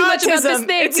know It's your too much about this autism.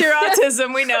 thing. It's your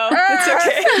autism. We know. It's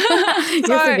okay.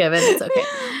 You're forgiven. It's okay.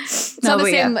 It's not the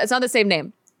same. It's not the same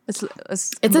name. It's It's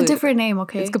a completely- different name.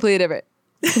 Okay. It's completely different.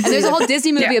 And there's a whole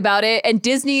Disney movie about it, and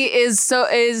Disney is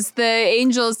the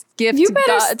angel's gift. You to better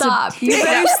God, stop. You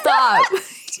better stop.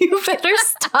 You better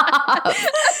stop.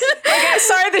 Okay,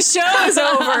 sorry, the show is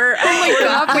over. Oh my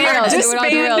God, we are we're off the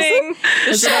rails. disbanding.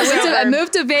 The So I, show's went to, I over.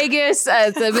 moved to Vegas.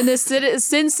 I'm in the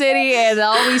Sin City, and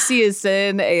all we see is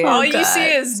sin. And All you see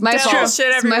is my devil fault. shit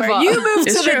It's my everywhere. fault. You moved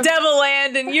It's to true. the devil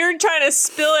land, and you're trying to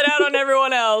spill it out on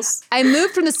everyone else. I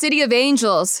moved from the city of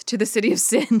angels to the city of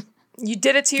sin. You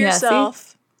did it to Yeah, see? yourself.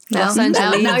 Los now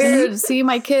Angeles. you're seeing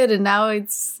my kid, and now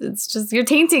it's just you're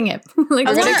tainting it. Like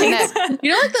I'm gonna what? connect.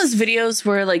 You know, like those videos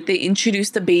where like they introduce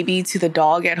the baby to the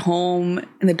dog at home,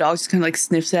 and the dog just kind of like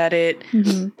sniffs at it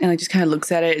and like just kind of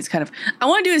looks at it. It's kind of I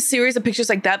want to do a series of pictures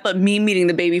like that, but me meeting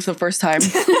the baby for the first time.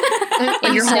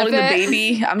 Like you're holding the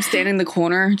baby, I'm standing in the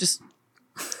corner, just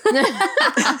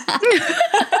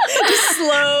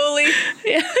Slowly.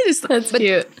 yeah, just That's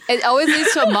cute. It always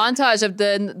leads to a montage of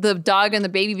the dog and the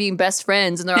baby being best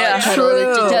friends, and they're all Yeah. like cuddling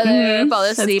with each other, True. fall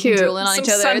asleep, cute. and drooling on Some each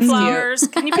other. It's cute. sunflowers.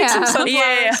 Can you pick some sunflowers?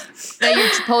 yeah, Then you're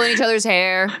pulling each other's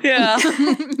hair. yeah.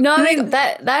 No, I mean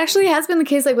that actually has been the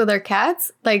case. Like with our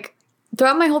cats, like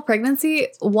throughout my whole pregnancy,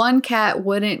 one cat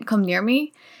wouldn't come near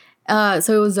me. So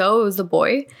it was Zoe, it was the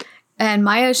boy. And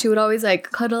Maya, she would always like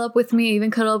cuddle up with me,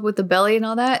 even cuddle up with the belly and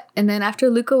all that. And then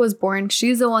after Luca was born,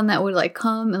 she's the one that would like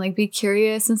come and like be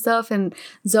curious and stuff. And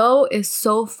Zoe is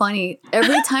so funny.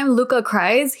 Every time Luca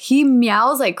cries, he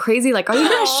meows like crazy. Like, are you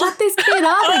gonna shut this kid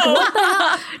up? Like, what the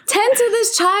hell? Tend to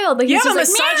this child. Like, You he's have a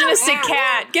just like, meow, misogynistic meow.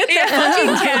 cat. Get that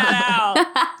fucking cat out.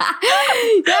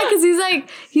 Yeah, because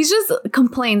he just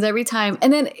complains every time.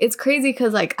 And then it's crazy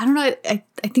because like I don't know,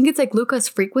 I think it's like Luca's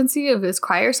frequency of his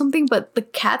cry or something, but the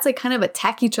cats like kind of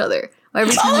attack each other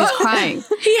every time he's crying.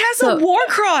 He has So- a war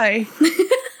cry.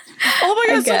 Oh my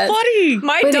god, it's so guess. funny.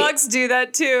 My But dogs do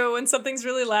that too. When something's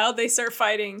really loud, they start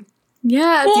fighting.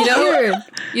 Yeah, it's weird.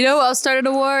 You know who else started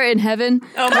a war in heaven?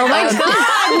 Oh my god.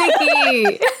 God,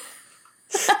 Nikki.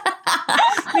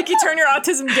 Nikki, turn your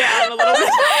autism down a little bit.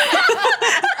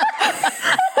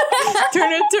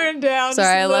 turn it down.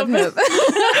 Sorry, I just a love little him. bit.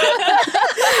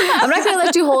 I'm not gonna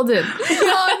let you hold him.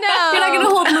 Oh no! You're not gonna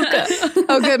hold Luca.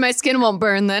 Oh, good. My skin won't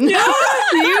burn then. You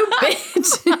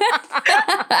bitch.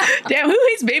 Damn, who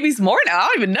hates babies more now? I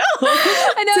don't even know.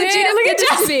 I know. Damn, Gina, look at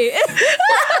look at me.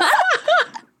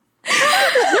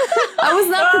 I was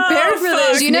not prepared for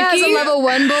this. Gina has a Nikki. level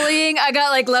 1 bullying. I got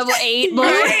like level 8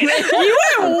 bullying. You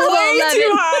went way 11.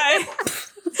 too high.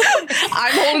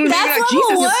 I'm holding the baby That's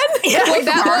like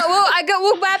level Jesus. one?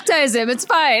 We'll baptize him. It's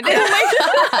fine. He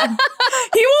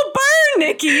will burn,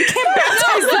 Nikki. You can't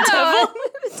baptize the devil.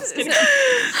 Just kidding.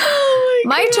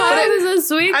 My child is a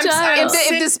sweet I'm child.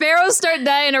 sorry. If the sparrows start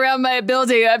dying around my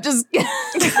building, I'm just.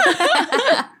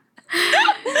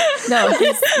 No,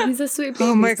 he's a sweet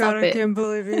baby. Stop it.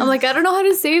 believe you. I'm like, I don't know how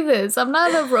to save this. I'm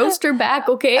not a roaster back,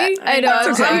 okay? I know.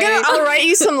 I'm sorry. I'll write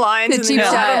you some lines and then cheap you'll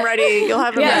have shot. them ready. You'll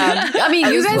have them ready. Yeah. I mean,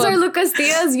 you just guys love- are Lucas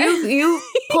Diaz. You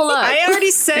pull up. I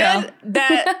already said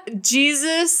that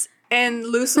Jesus and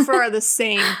Lucifer are the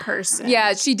same person.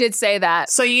 Yeah, she did say that.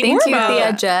 So you Thank need you, to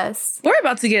Thea Jess. We're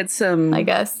about to get some I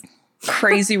guess.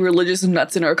 crazy religious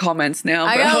nuts in our comments now,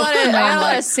 bro. I got a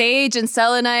lot of sage and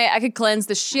selenite. I could cleanse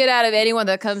the shit out of anyone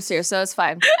that comes here, so it's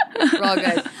fine. We're all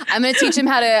good. I'm gonna teach him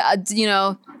how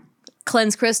to,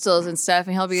 cleanse crystals and stuff,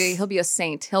 and he'll be a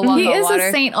saint. He'll walk He on is water.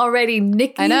 a saint already,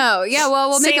 Nikki. I know. Yeah, well,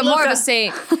 we'll make Saint him more of Luca. a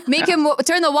saint. Make him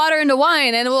turn the water into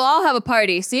wine, and we'll all have a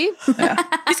party. See? He's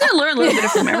gonna learn a little bit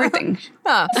from everything,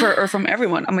 Huh. or from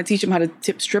everyone. I'm gonna teach him how to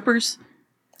tip strippers.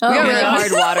 Oh, We got really Yeah.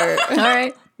 hard water. all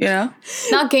right. You know,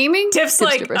 Not gaming? Tips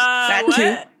like, strippers. that what?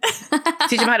 too.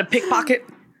 Teach him how to pickpocket.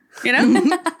 You know,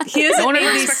 He doesn't No one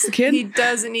ever need expects these, a kid. He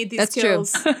doesn't need these That's true.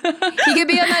 skills. He could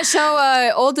be on that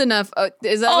show, Old Enough.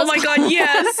 Is that? oh what's my called? god,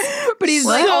 yes. But he's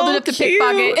like So old enough to cute.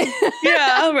 pickpocket.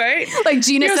 Yeah, right. Like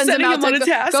Gina You're sends him sending out him to on a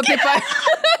task. go pickpocket.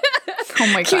 Oh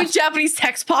my Cute gosh. Japanese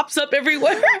text pops up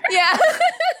everywhere. Yeah.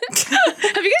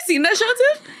 Have you guys seen that show,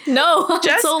 Tiff? No, I'm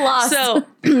Jess? so lost. So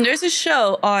there's a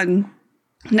show on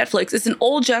Netflix. It's an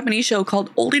old Japanese show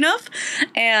called Old Enough,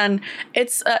 and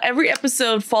it's every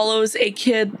episode follows a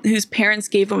kid whose parents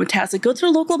gave him a task, like go to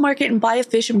the local market and buy a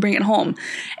fish and bring it home.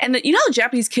 And you know how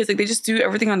Japanese kids, like they just do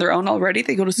everything on their own already.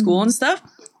 They go to school and stuff.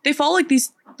 They follow like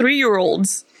these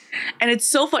 3-year-olds. And it's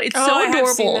so fun. It's Oh, so I have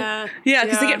adorable. seen that. Yeah,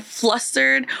 because they Yeah. get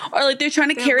flustered, or like they're trying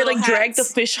to have carry, little like drag the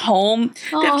hats. fish home.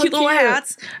 They have Oh, cute little cute.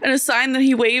 hats and a sign that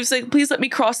he waves, like, please let me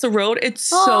cross the road. It's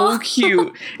so Aw.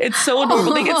 cute. It's so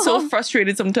adorable. They get so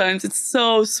frustrated sometimes. It's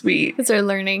so sweet. Because they're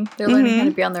learning. They're learning how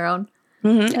to be on their own.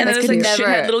 And then there's like could never-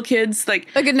 shithead little kids,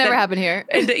 like That could never that- happen here.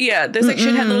 and yeah, there's like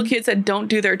shithead little kids that don't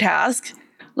do their task.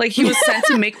 Like he was sent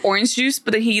to make orange juice,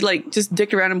 but then he like just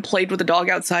dicked around and played with the dog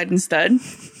outside instead.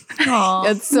 Aw.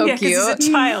 That's so Yeah, 'cause cute. he's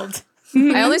a child.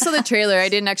 I only saw the trailer. I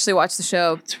didn't actually watch the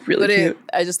show. It's really But cute.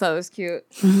 I just thought it was cute.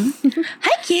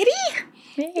 Hi, kitty.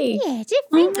 Hey.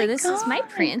 This is my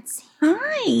prince.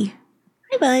 Hi.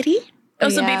 Hi, buddy. Oh,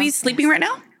 so Yeah. baby's sleeping right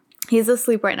now? He's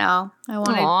asleep right now. I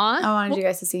Aw. wanted you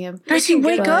guys to see him. Does he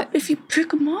wake But- up if you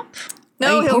pick him up?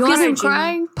 No, You he'll want cry. him Gina.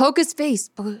 crying? Poke his face.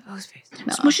 Poke his face.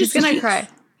 No, Smush he's his gonna face. cry.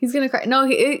 He's gonna cry. No,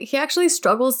 he actually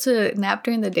struggles to nap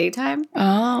during the daytime.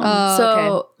 Oh. So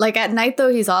okay. like at night though,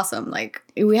 he's awesome. Like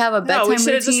we have a bedtime No, we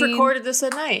should have routine. just recorded this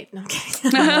at night. No, I'm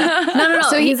kidding. No.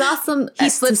 So he's awesome. He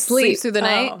to sleeps through the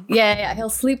night. Oh. Yeah, he'll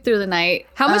sleep through the night.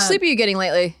 How much sleep are you getting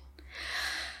lately?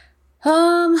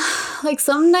 Like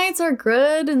some nights are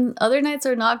good and other nights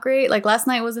are not great. Like last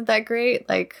night wasn't that great.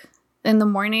 Like in the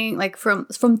morning, like from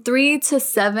 3 to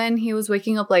 7, he was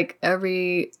waking up like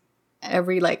every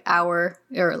like hour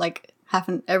or like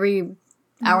every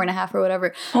hour and a half or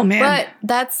whatever. Oh, man. But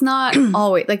that's not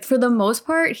always. Like for the most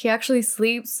part, he actually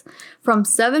sleeps from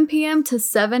 7 p.m. to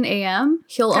 7 a.m.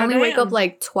 He'll only wake Goddamn. up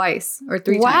like twice or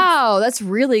 3 times. Wow, that's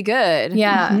really good.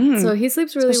 Yeah. So he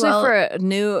sleeps really Especially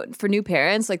well. for new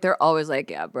parents, like they're always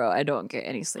like, yeah, bro, I don't get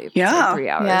any sleep. It's Yeah. like 3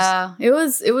 hours. Yeah, it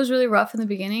was really rough in the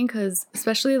beginning because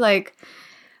especially like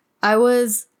I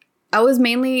was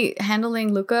mainly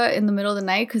handling Luca in the middle of the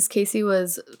night because Casey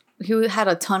he had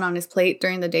a ton on his plate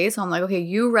during the day. So I'm like, okay,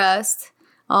 you rest.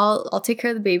 I'll take care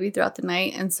of the baby throughout the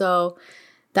night. And so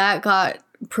that got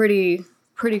pretty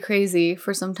crazy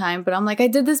for some time. But I'm like, I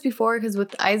did this before because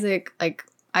with Isaac, like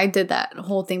I did that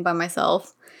whole thing by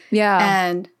myself. Yeah.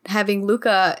 And having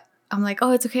Luca, I'm like,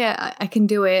 oh, it's okay. I can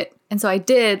do it. And so I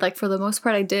did, like, for the most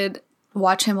part, I did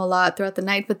watch him a lot throughout the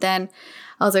night. But then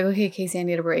I was like, okay, Casey, I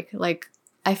need a break. Like,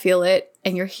 I feel it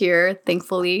and you're here.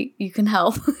 Thankfully, you can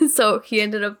help. So he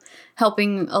ended up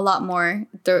helping a lot more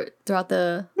throughout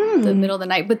the middle of the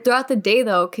night. But throughout the day,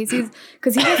 though, because he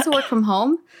gets to work from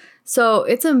home. So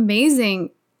it's amazing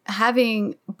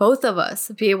having both of us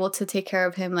be able to take care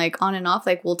of him, like, on and off.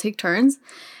 Like, we'll take turns.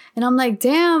 And I'm like,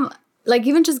 damn, like,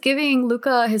 even just giving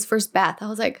Luca his first bath, I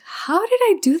was like, how did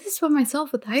I do this by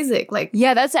myself with Isaac? Like,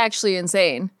 yeah, that's actually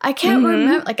insane. I can't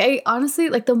remember. Like, I honestly,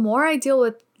 like, the more I deal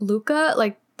with Luca,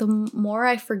 like, the more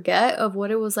I forget of what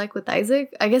it was like with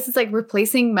Isaac. I guess it's like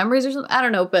replacing memories or something. I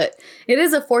don't know, but it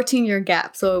is a 14-year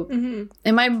gap. So,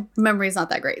 and my memory is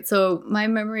not that great. So my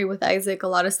memory with Isaac, a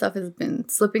lot of stuff has been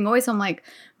slipping away. So I'm like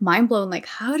mind blown. Like,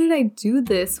 how did I do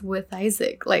this with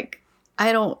Isaac? Like,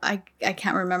 I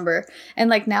can't remember.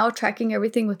 And like now tracking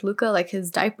everything with Luca, like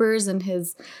his diapers and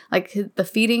the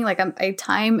feeding, like I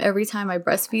time every time I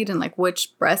breastfeed and like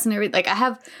which breast and everything. Like I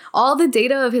have all the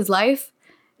data of his life.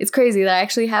 It's crazy that I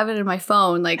actually have it in my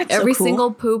phone. Like That's so every cool.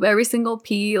 single poop, every single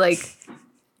pee, like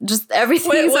just everything.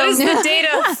 Wait, what So- is the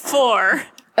data for?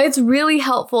 It's really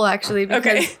helpful actually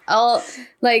because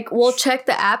Okay. we'll check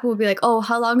the app and we'll be like, oh,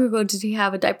 how long ago did he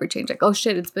have a diaper change? Like, oh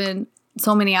shit, it's been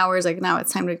so many hours. Like now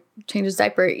it's time to change his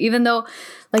diaper. Even though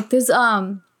like this,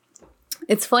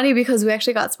 it's funny because we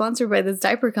actually got sponsored by this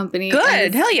diaper company. Good.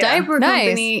 And this Hell yeah. Diaper Nice.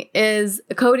 company is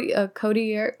Cody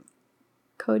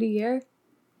Codier.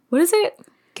 What is it?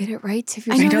 Get it right,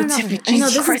 Tiffy. I know, know, no, no. Tiffy, I know,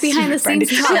 Jesus this Christ, is behind the Tiffy,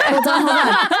 scenes Brandon. talk. Hold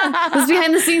on. This is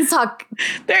behind the scenes talk.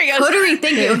 There you go. Coterie,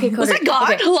 thank you. Okay, Coterie. Was that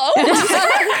God? Okay. Hello?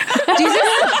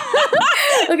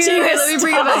 Okay, let me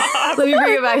bring it back. Let me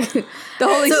bring it back. The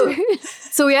Holy So- Spirit.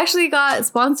 So we actually got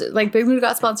sponsored, like Big Mood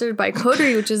got sponsored by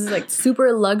Coterie, which is like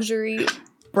super luxury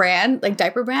brand, like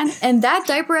diaper brand. And that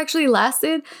diaper actually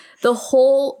lasted the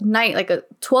whole night, like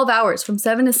 12 hours from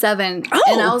 7 to 7. Oh.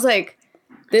 And I was like,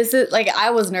 this is like, I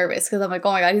was nervous because I'm like,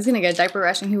 oh my God, he's going to get a diaper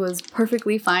rash. And he was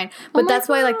perfectly fine. But that's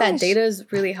why like that data is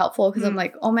really helpful because I'm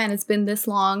like, oh man, it's been this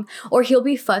long. Or he'll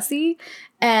be fussy.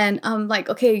 And I'm like,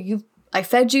 okay, I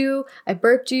fed you, I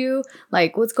burped you,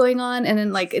 like what's going on? And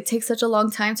then like it takes such a long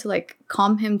time to like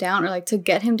calm him down or like to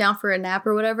get him down for a nap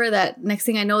or whatever that next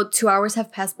thing I know 2 hours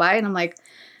have passed by and I'm like,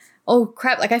 oh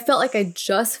crap, like I felt like I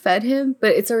just fed him,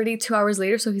 but it's already 2 hours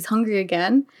later, so he's hungry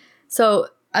again. So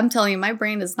I'm telling you, my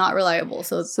brain is not reliable.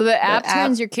 So The app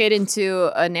turns your kid into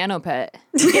a nano pet.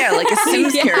 Yeah, like a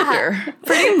Sims character.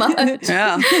 pretty much.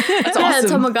 Yeah. That's Yeah,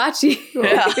 awesome. Tamagotchi.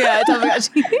 Yeah. Yeah,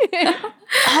 Tamagotchi.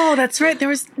 Oh, that's right. There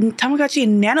was Tamagotchi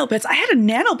and Nano Pets. I had a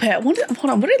Nano Pet. Hold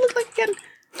on. What did it look like again?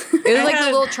 It was like the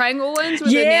little triangle ones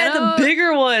with Yeah, the nano. the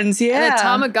bigger ones. Yeah.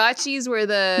 And the Tamagotchis were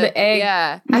the egg.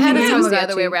 Yeah. I had a It was the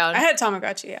other Tamagotchi. way around. I had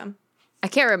Tamagotchi, yeah. I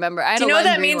can't remember. I had Do you a know what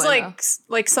lime that green means? one,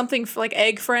 Like something like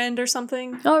egg friend or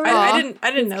something? Oh, really?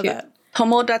 I didn't know cute. that.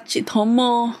 Tomodachi.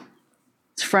 Tomo.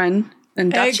 It's friend.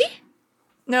 And Egg. Dachi?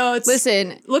 No, it's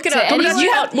Listen, look it to up. anyone-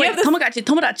 You have the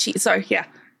Tomodachi. Sorry. Yeah.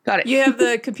 Got it. you have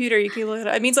the computer. You can look it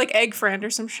up. It means like egg friend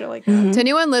or some shit like that. To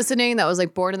anyone listening that was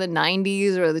like born in the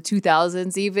 90s or the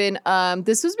 2000s even,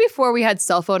 this was before we had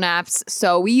cell phone apps.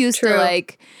 So we used to True.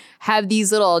 like have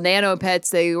these little nano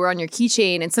pets that were on your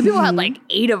keychain and some people had like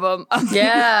 8 of them.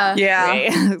 Yeah. Yeah.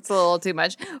 It's a little too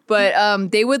much.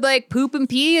 But they would like poop and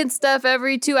pee and stuff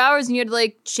every 2 hours and you had to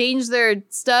like change their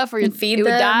stuff or And feed it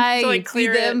would them. die. So like you'd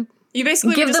clear feed them. You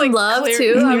basically Give just, them like, love clear-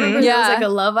 too. I remember there Yeah. was like a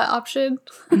love option.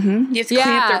 You have to clean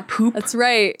up their poop. That's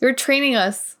right. You're training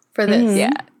us for this.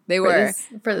 Yeah, they For, were.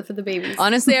 this, for the babies.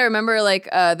 Honestly, I remember like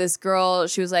this girl,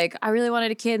 she was like, I really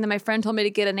wanted a kid. And then my friend told me to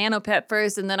get a nano pet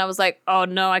first. And then I was like, oh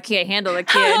no, I can't handle a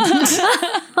kid.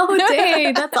 Oh,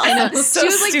 dang. That's awesome. She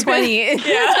was like 20.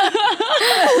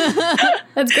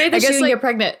 That's great that she guess, didn't like- get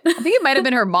pregnant. I think it might have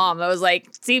been her mom that was like,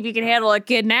 see if you can handle a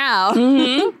kid now.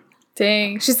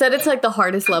 Dang. She said it's like the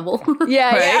hardest level.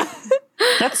 Yeah, yeah.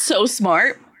 That's so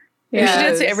smart. You should do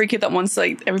Yeah. that to every kid that wants,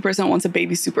 like, every person that wants a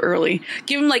baby super early.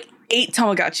 Give them, like, 8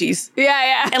 Tamagotchis Yeah,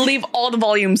 yeah. and leave all the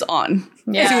volumes on.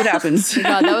 Yeah. See what happens.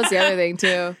 God, that was the other thing too.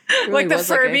 It really Like the was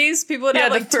a- Furbies. People would Yeah,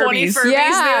 have the like 20 Furbies. Furbies.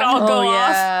 Yeah. They would all go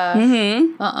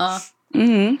off.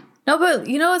 Mm-hmm. No, but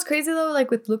you know what's crazy though?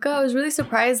 Like with Luca, I was really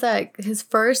surprised that his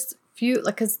first few,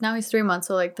 like, cause now he's 3 months.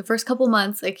 So like the first couple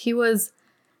months, like he was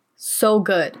so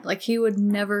good. Like he would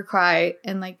never cry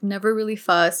and like never really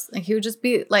fuss. Like he would just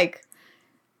be like,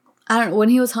 I don't know. When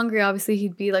he was hungry, obviously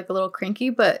he'd be like a little cranky,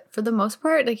 but for the most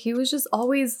part, like he was just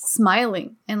always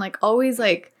smiling and like always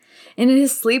like, and in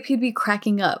his sleep he'd be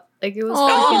cracking up. Like it was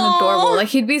freaking adorable. Like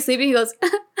he'd be sleeping, he goes.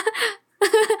 I'm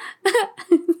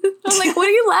like, what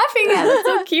are you laughing at? That's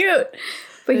so cute.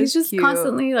 But he's That's just cute.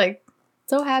 constantly like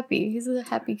so happy. He's a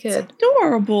happy kid.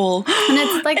 Adorable. And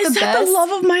it's like Is the that best. the love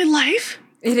of my life?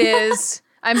 It is.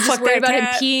 I'm just Fuck worried that about him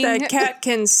cat. peeing. That cat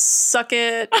can suck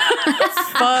it.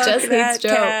 Fuck Just that hates Joe.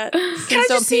 cat. Can I don't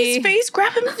just see pee. his face?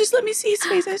 Grab him. Just let me see his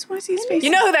face. I just want to see his face. You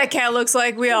know who that cat looks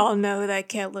like? We all know who that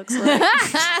cat looks like.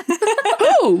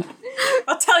 Who?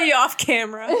 I'll tell you off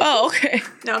camera. Oh, okay.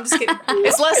 No, I'm just kidding.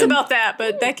 It's less about that,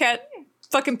 but that cat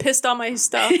fucking pissed on my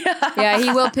stuff. Yeah, he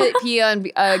will pee on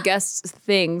guest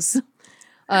things.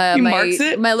 He marks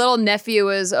it? My little nephew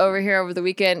was over here over the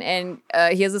weekend, and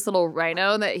he has this little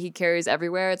rhino that he carries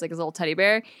everywhere. It's like his little teddy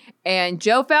bear, and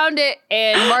Joe found it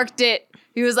and marked it.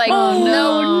 He was like, Oh,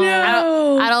 "No,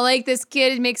 no. I don't like this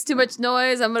kid. He makes too much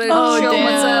noise. I'm gonna Oh, show him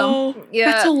what's damn. up."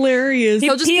 Yeah, That's hilarious. He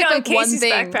He'll just peed pick, on like, one Casey's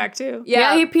thing. backpack too.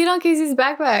 Yeah, he peed on Casey's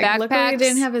backpack. Luckily, Backpacks. he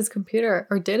didn't have his computer.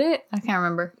 Or did it? I can't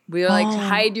remember. we were like, Oh.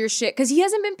 hide your shit, because he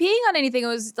hasn't been peeing on anything. It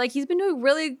was like he's been doing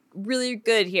really, really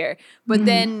good here. But Mm-hmm.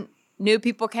 then new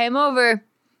people came over, and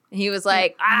he was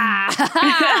like,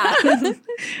 ah.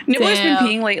 Nibbler's been Damn.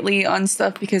 peeing lately on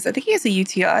stuff because I think he has a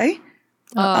UTI.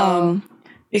 Oh.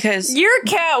 Because Your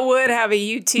cat would have a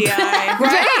UTI.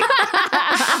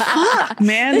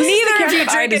 man, this is the Neither cat of you that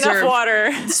I drink enough deserve.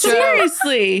 water.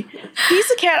 Seriously, he's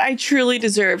the cat I truly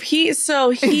deserve. He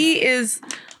is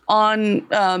on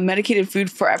medicated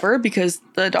food forever because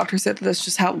the doctor said that that's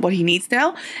just what he needs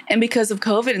now, and because of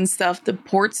COVID and stuff, the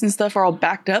ports and stuff are all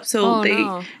backed up, so Oh, they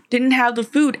no. didn't have the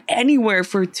food anywhere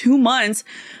for 2 months.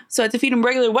 So I had to feed him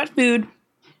regular wet food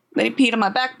Then he peed on my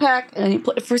backpack, and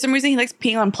for some reason he likes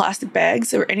peeing on plastic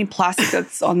bags or any plastic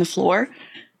that's on the floor.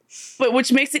 But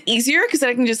which makes it easier because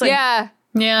I can just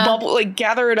bubble,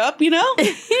 gather it up,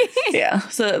 Yeah,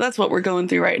 so that's what we're going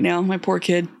through right now. My poor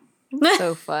kid.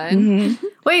 So fun.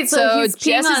 Wait, so he's peeing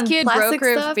Jess's on kid broke plastic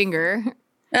her stuff? finger.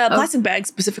 Plastic bags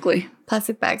specifically.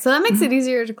 Plastic bag. So that makes it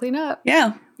easier to clean up.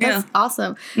 Yeah. That's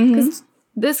awesome. Because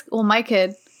my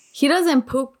kid, he doesn't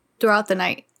poop throughout the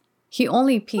night. He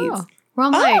only pees. Where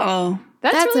I'm like,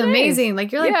 that's really amazing. nice.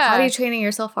 Like, you're potty training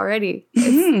yourself already.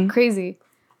 It's crazy.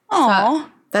 Aww. So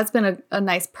that's been a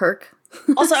nice perk.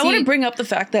 Also, I want to bring up the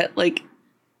fact that like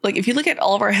if you look at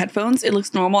all of our headphones, it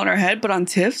looks normal on our head, but on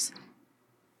Tiff's,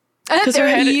 because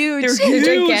They're huge. They're huge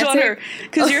on gigantic. her.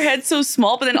 Because your head's so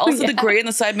small, but then also the gray on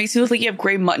the side makes you look like you have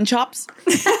gray mutton chops.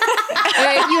 If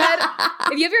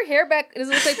you have your hair back, does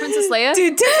it look like Princess Leia?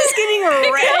 Dude, Tiff is getting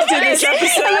wrecked in this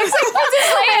episode.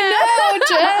 No,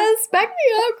 Jess, back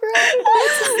me up, girl.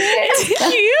 It's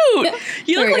cute.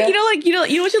 You look like you know what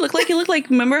you look like. You look like,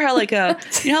 remember how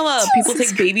how people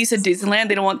take babies to Disneyland?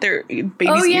 They don't want their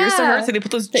baby's ears to hurt, so they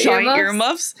put those giant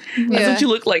earmuffs. That's what you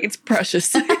look like. It's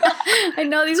precious. I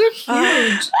know, these are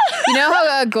huge. You know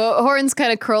how goat horns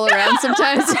kind of curl around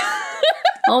sometimes?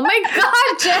 Oh my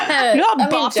God, Jess. You know how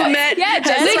Baphomet Jess.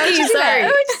 Nikki, sorry. Why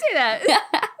would you say that?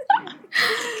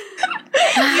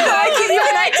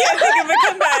 I can't think of a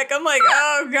comeback. I'm like,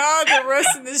 oh God, they're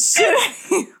roasting this shit.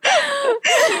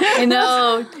 I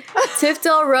know. Tiff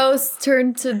Del Roast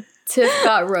turned to Tiff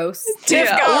Got Roast. Tiff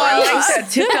got I like roast. that.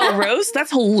 Tiff got roast.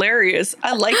 That's hilarious.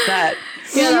 I like that.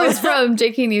 Yeah, that was from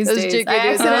JK News That was Days. JK I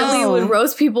News. accidentally would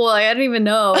roast people. I didn't even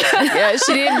know. Yeah,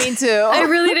 she didn't mean to. I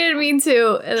really didn't mean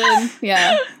to. And then,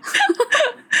 yeah.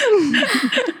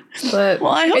 But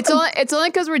Well, I hope It's only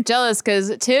because we're jealous because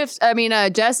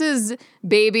Jess's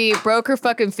baby broke her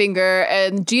fucking finger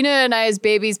and Gina and I's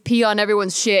babies pee on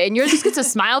everyone's shit and yours just gets to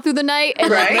smile through the night and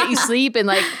make you sleep and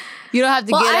you don't have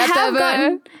to get up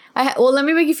ever. let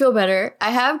me make you feel better.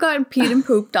 I have gotten peed and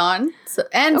pooped on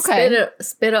and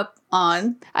spit up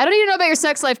on. I don't even know about your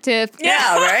sex life, Tiff.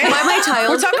 Yeah, right? By my child.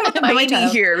 We're talking about the By my baby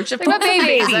child. here. Just about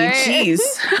babies, all right? Jeez.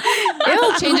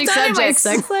 Ew, changing It's not in my subjects.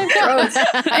 sex life. Gross.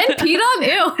 And peed on.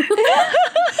 Ew.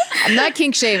 I'm not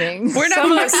kink shaming. We're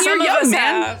not Some you're of young, us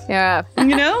man. have. Yeah.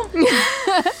 You know?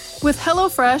 With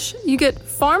HelloFresh, you get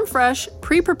farm fresh,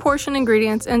 pre-proportioned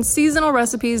ingredients and seasonal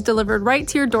recipes delivered right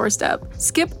to your doorstep.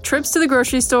 Skip trips to the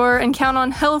grocery store and count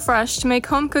on HelloFresh to make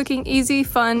home cooking easy,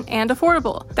 fun, and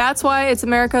affordable. That's why it's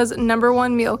America's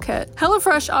 #1 meal kit.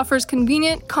 HelloFresh offers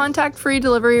convenient, contact-free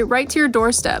delivery right to your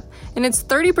doorstep, and it's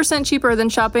 30% cheaper than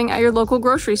shopping at your local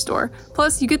grocery store.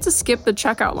 Plus, you get to skip the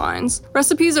checkout lines.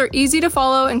 Recipes are easy to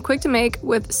follow and quick to make,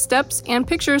 with steps and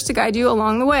pictures to guide you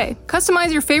along the way.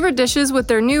 Customize your favorite dishes with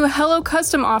their new Hello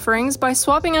Custom offerings by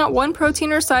swapping out one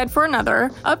protein or side for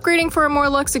another, upgrading for a more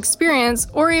luxe experience,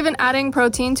 or even adding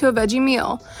protein to a veggie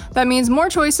meal. That means more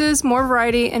choices, more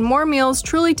variety, and more meals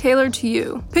truly tailored to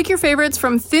you. Pick your favorites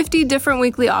from 50 different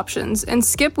weekly options and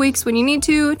skip weeks when you need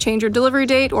to, change your delivery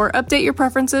date, or update your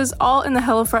preferences all in the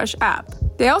HelloFresh app.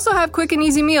 They also have quick and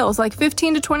easy meals like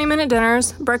 15 to 20 minute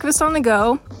dinners, breakfast on the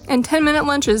go, and 10-minute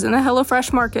lunches in the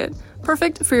HelloFresh Market.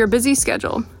 Perfect for your busy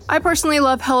schedule. I personally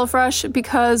love HelloFresh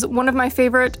because one of my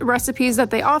favorite recipes that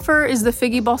they offer is the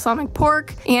figgy balsamic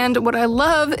pork. And what I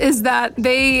love is that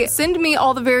they send me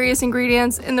all the various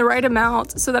ingredients in the right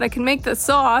amount so that I can make the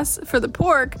sauce for the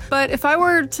pork. But if I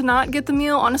were to not get the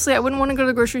meal, honestly, I wouldn't want to go to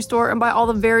the grocery store and buy all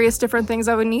the various different things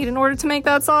I would need in order to make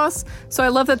that sauce. So I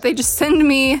love that they just send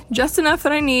me just enough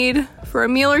that I need for a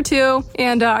meal or two,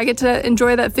 and I get to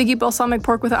enjoy that figgy balsamic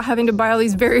pork without having to buy all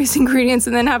these various ingredients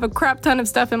and then have a crap ton of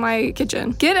stuff in my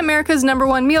kitchen. Get America's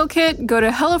 #1 meal kit. Go to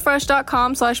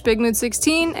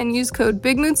HelloFresh.com/BigMood16 and use code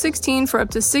BigMood16 for up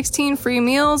to 16 free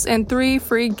meals and 3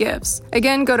 free gifts.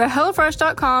 Again, go to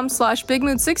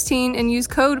HelloFresh.com/BigMood16 and use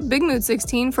code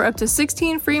BigMood16 for up to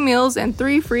 16 free meals and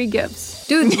 3 free gifts.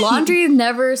 Dude, laundry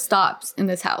never stops in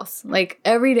this house. Like,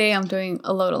 every day I'm doing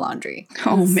a load of laundry.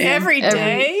 Oh, man. Every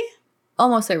day?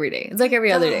 Almost every day. It's like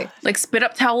every other day. Like spit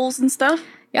up towels and stuff?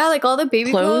 Yeah, like all the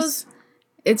baby Clothes? clothes.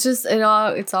 It's just,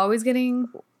 it's always getting...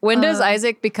 When does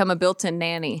Isaac become a built-in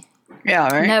nanny? Yeah,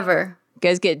 right? Never. You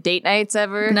guys get date nights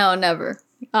ever? No, never.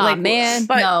 Aw, man.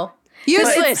 No.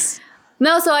 Useless.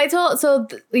 No, so like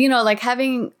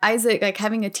having Isaac, like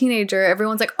having a teenager,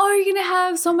 everyone's like, oh, are you going to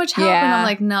have so much help? Yeah. And I'm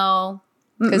like, no.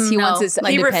 Because he wants his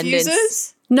He independence.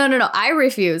 refuses? No. I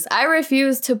refuse. I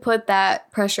refuse to put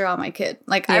that pressure on my kid.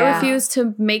 Like, I Yeah. refuse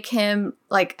to make him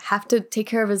like have to take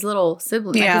care of his little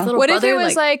sibling. Yeah. Like his little What if brother, it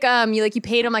was like you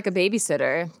paid him like a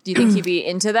babysitter? Do you think he'd be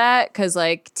into that? Because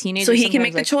like teenagers, So he can sometimes,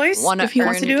 make the like, choice wanna if he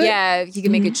wants to do it? Yeah, he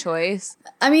can make a choice.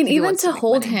 I mean, he even wants to to make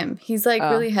hold money. him, he's like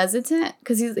really hesitant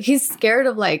because he's scared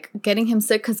of like getting him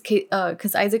sick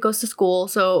because Isaac goes to school,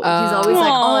 so he's always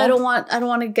like, oh, I don't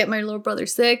want to get my little brother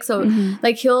sick. So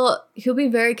like he'll be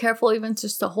very careful even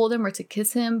just to hold him or to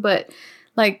kiss him. But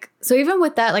like so even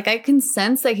with that, like I can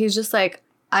sense that he's just like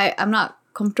I'm not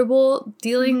comfortable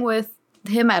dealing with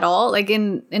him at all. Like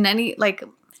in any like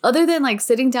other than like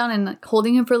sitting down and like,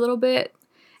 holding him for a little bit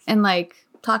and like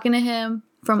talking to him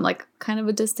from like kind of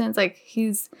a distance, like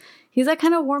he's like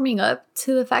kind of warming up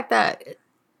to the fact that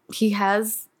he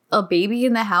has a baby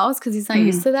in the house because he's not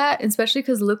used to that, especially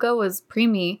because Luca was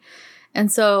preemie,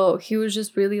 and so he was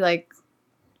just really like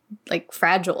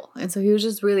fragile, and so he was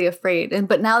just really afraid.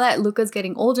 But now that Luca's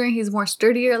getting older and he's more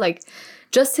sturdier, like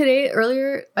just today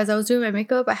earlier as I was doing my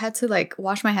makeup, I had to like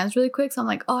wash my hands really quick, so I'm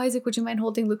like, oh, Isaac, would you mind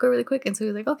holding Luca really quick? And so he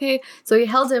was like, okay. So he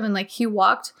held him and like he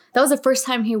walked. That was the first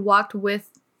time he walked with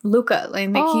Luca. Like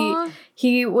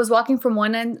he was walking from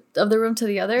one end of the room to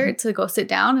the other to go sit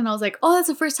down, and I was like, oh, that's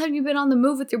the first time you've been on the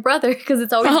move with your brother, because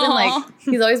it's always been like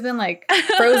he's always been like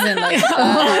frozen, like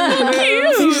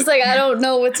he's just like, I don't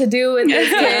know what to do with this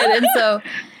kid. And so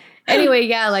anyway,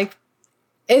 yeah, like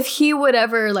if he would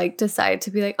ever like decide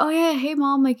to be like, oh yeah, hey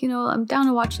mom, like, you know, I'm down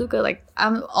to watch Luca, like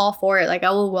I'm all for it. Like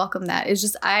I will welcome that. It's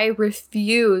just I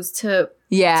refuse to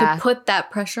put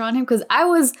that pressure on him, because I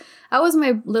was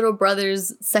my little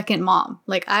brother's second mom.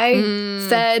 Like I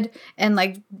fed and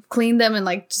like cleaned them and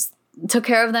like just took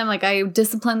care of them. Like I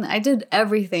disciplined, I did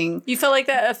everything. You felt like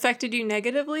that affected you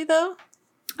negatively though?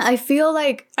 I feel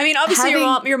like, I mean, obviously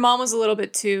your mom was a little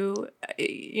bit too,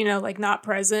 you know, like not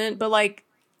present, but like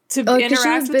to interact she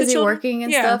was with the busy children. working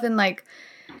and stuff, and like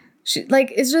she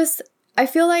like it's just I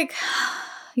feel like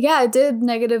yeah, it did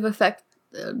negatively affect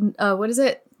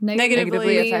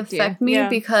Negatively affect me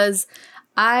because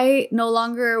I no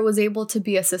longer was able to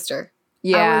be a sister.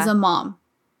 Yeah. I was a mom.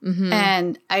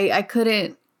 And I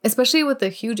couldn't, especially with the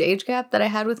huge age gap that I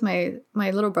had with my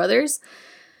little brothers.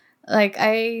 Like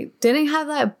I didn't have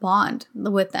that bond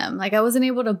with them. Like I wasn't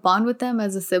able to bond with them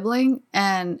as a sibling,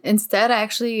 and instead I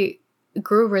actually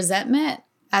grew resentment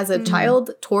as a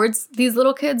child towards these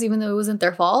little kids, even though it wasn't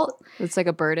their fault. It's like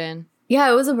a burden. Yeah,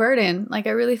 it was a burden. Like I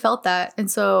really felt that. And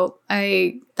so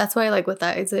that's why like with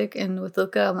Isaac and with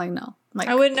Luca, I'm like, no. Like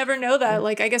I would never know that.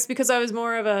 Like I guess because I was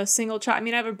more of a single child. I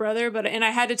mean, I have a brother, and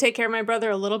I had to take care of my brother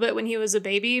a little bit when he was a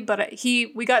baby, but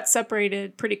we got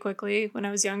separated pretty quickly when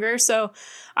I was younger. So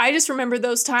I just remember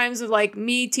those times of like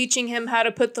me teaching him how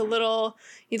to put the little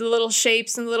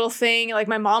shapes and the little thing. Like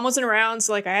my mom wasn't around,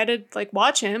 so like I had to like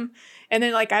watch him. And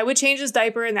then like I would change his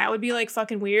diaper and that would be like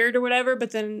fucking weird or whatever.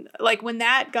 But then like when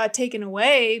that got taken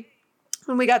away,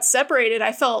 when we got separated,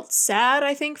 I felt sad,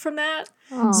 I think, from that.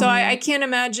 Aww. So I can't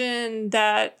imagine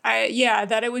that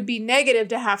that it would be negative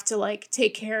to have to like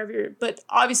take care of but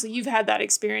obviously you've had that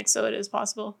experience, so it is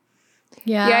possible.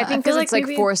 Yeah, I think because it's like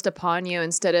maybe forced upon you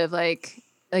instead of like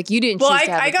you didn't. Well, choose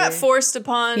to have I got forced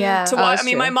upon to watch. I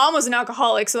mean, my mom was an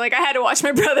alcoholic, so like I had to watch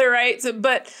my brother, right? So,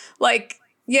 but like,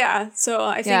 yeah. So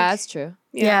I think that's true.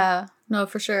 Yeah, no,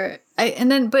 for sure.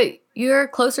 But you're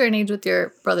closer in age with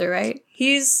your brother, right?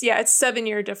 It's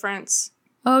 7-year difference.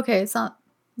 Oh, okay, it's not.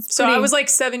 So I was like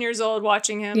 7 years old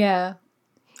watching him. Yeah.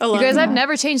 Alone. You guys, I've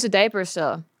never changed a diaper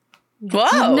still. Whoa.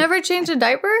 You've never changed a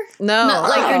diaper? No.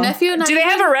 Like your nephew? Do they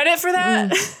have a Reddit for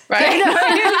that? Right.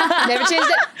 Never changed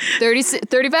it.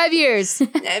 35 years.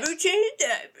 Never changed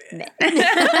diaper.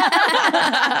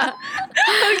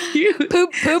 How cute.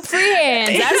 Poop free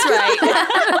hands. That's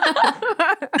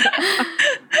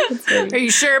right. Are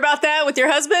you sure about that with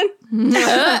your husband?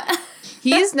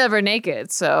 He's never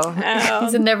naked, so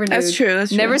he's a never nude. That's true.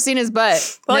 never seen his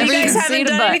butt. Well, never you guys even haven't seen a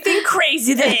done butt. anything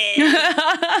crazy then.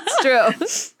 It's true.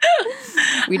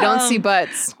 We don't see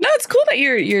butts. No, it's cool that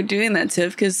you're doing that,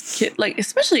 Tiff, because like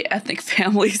especially ethnic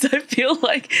families, I feel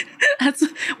like that's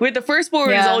where the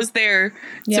firstborn is always there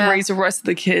to raise the rest of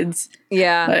the kids.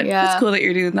 Yeah, but it's cool that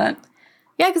you're doing that.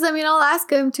 Yeah, because I mean, I'll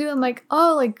ask him too. I'm like,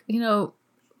 oh, like, you know,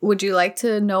 would you like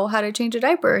to know how to change a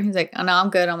diaper? And he's like, oh, no,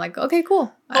 I'm good. I'm like, okay,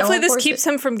 cool. Hopefully this keeps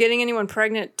him from getting anyone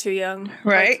pregnant too young.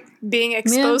 Right. Like, being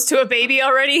exposed to a baby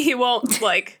already, he won't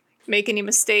like make any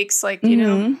mistakes. Like, you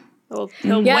know,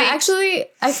 he'll wait. Actually,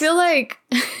 I feel like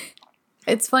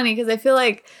it's funny because I feel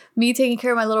like me taking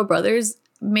care of my little brothers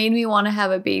made me want to have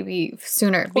a baby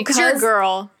sooner. Because you're a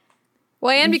girl.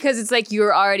 Well, and because it's like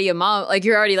you're already a mom. Like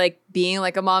you're already like being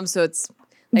like a mom. So it's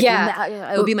like,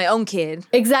 it would be my own kid.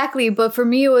 Exactly. But for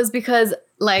me, it was because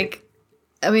like,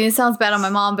 I mean, it sounds bad on my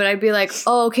mom, but I'd be like,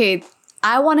 oh, okay,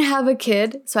 I want to have a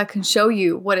kid so I can show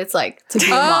you what it's like to be a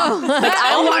mom. Like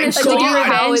I want to show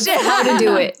you how to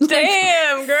do it.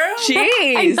 Damn, girl.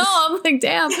 Jeez. I know. I'm like,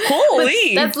 damn.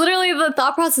 Holy. That's literally the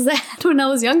thought process I had when I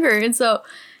was younger. And so,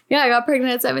 yeah, I got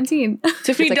pregnant at 17.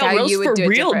 Tiffany It's like Del how Rose you would for do it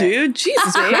real, different. dude.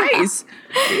 Jesus Christ.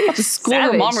 I'm about to school her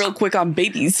Savage. mom real quick on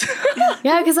babies.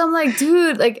 Yeah, because I'm like,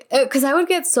 dude, like, because I would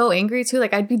get so angry too.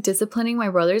 Like, I'd be disciplining my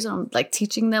brothers and I'm like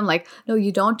teaching them, like, no,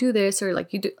 you don't do this, or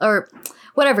like you do, or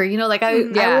whatever, you know, like I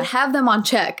would have them on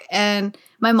check, and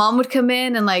my mom would come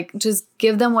in and like just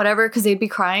give them whatever because they'd be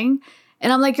crying.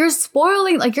 And I'm like, you're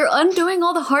spoiling, like, you're undoing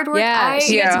all the hard work. Yeah,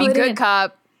 she gets to be put good in.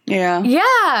 cop. Yeah.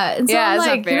 Yeah. And so Yeah, I'm it's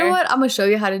not like, you know fair. what? I'm going to show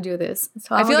you how to do this.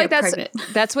 So I feel like pregnant.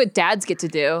 that's what dads get to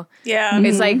do. Yeah.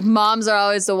 It's like moms are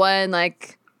always the one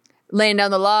like laying down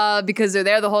the law because they're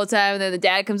there the whole time, and then the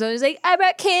dad comes over and he's like, I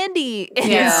brought candy.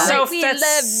 Yeah. It's So like, we that's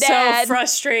love so dad.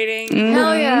 frustrating.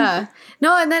 Hell yeah.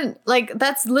 No, and then like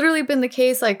that's literally been the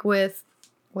case like with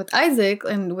Isaac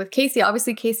and with Casey.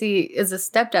 Obviously Casey is a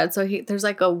stepdad, so there's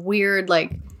like a weird,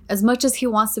 like, as much as he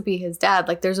wants to be his dad,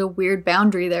 like there's a weird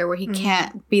boundary there where he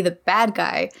can't be the bad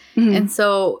guy. And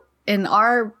so in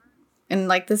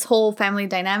like this whole family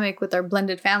dynamic with our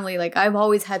blended family, like I've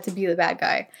always had to be the bad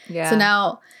guy. Yeah. So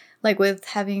now, like with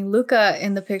having Luca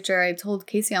in the picture, I told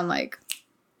Casey, I'm like,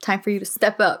 time for you to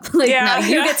step up. Like Yeah, now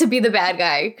you yeah. get to be the bad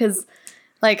guy, because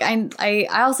like I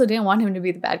also didn't want him to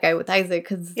be the bad guy with Isaac,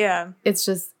 because Yeah.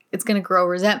 it's gonna grow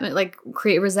resentment, like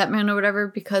create resentment or whatever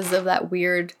because of that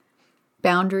weird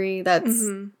boundary that's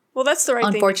Well, that's the right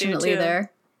unfortunately thing to do, too.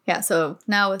 there. Yeah. So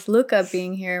now with Luca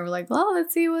being here, we're like, well,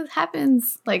 let's see what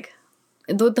happens. Like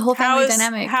with the whole family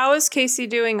dynamic. How is Casey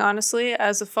doing, honestly,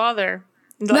 as a father?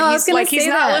 Like, No, I was gonna he's say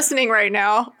not that. listening right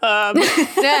now.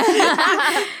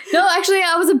 No, actually,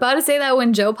 I was about to say that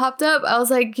when Joe popped up. I was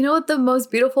like, you know what the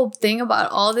most beautiful thing about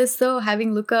all this, though,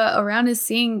 having Luca around, is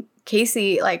seeing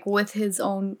Casey, like, with his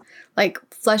own, like,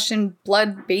 flesh and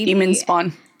blood baby. Demon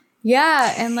spawn.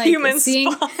 Yeah, and, like, Human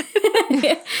seeing... spawn.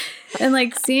 and,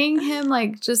 like, seeing him,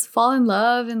 like, just fall in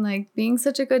love and, like, being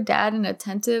such a good dad and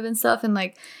attentive and stuff. And,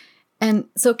 like, and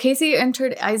so Casey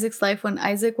entered Isaac's life when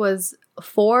Isaac was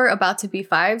 4, about to be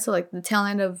 5. So, like, the tail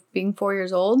end of being 4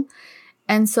 years old.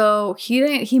 And so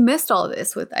he missed all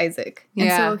this with Isaac. And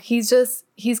Yeah. so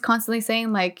he's constantly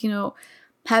saying, like, you know,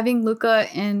 having Luca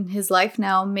in his life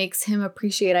now makes him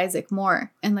appreciate Isaac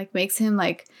more, and, like, makes him,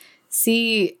 like,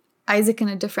 see Isaac in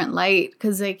a different light.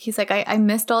 Because, like, he's like, I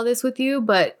missed all this with you,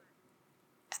 but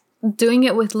doing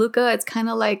it with Luca, it's kind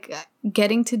of like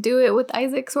getting to do it with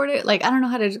Isaac, sort of. Like, I don't know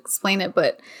how to explain it,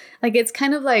 but, like, it's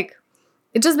kind of like,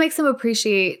 it just makes him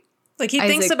appreciate Like, he Isaac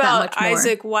thinks that about much more.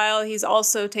 Isaac while he's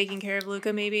also taking care of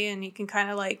Luca, maybe, and you can kind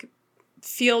of, like,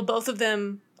 feel both of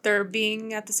them, they're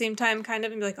being at the same time, kind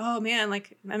of, and be like, oh, man,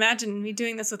 like, imagine me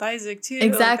doing this with Isaac, too.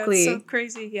 Exactly. Like, that's so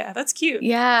crazy. Yeah, that's cute.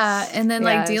 Yeah, and then Yeah,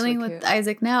 like it's so dealing cute. with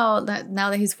Isaac now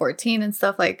that he's 14 and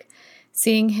stuff, like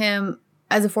seeing him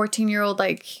as a 14-year-old,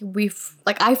 like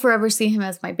I forever see him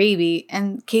as my baby,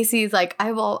 and Casey's like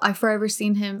I forever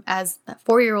seen him as that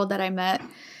 4-year-old that I met,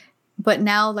 but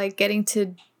now like getting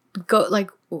to go like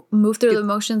move through the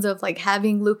motions of like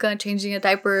having Luca, changing a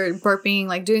diaper, burping,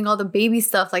 like doing all the baby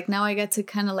stuff. Like now I get to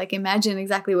kind of like imagine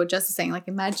exactly what Jess is saying, like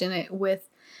imagine it with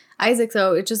Isaac.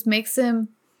 So it just makes him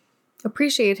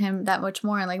appreciate him that much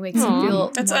more, and like makes him feel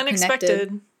That's more unexpected.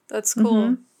 connected. That's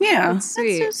cool. Yeah. That's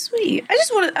sweet. That's so sweet. I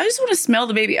just want to smell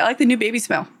the baby. I like the new baby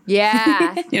smell.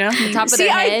 Yeah. You know? Top of See,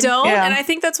 their I head. don't, Yeah. and I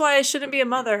think that's why I shouldn't be a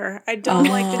mother. I don't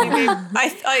like the new baby.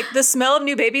 I the smell of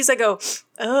new babies. I go,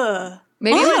 ugh.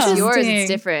 Maybe when it's yours, Interesting. it's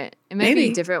different. It might Maybe.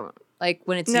 be different, like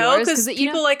when it's No, yours. because you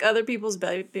people know- like other people's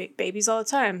babies all the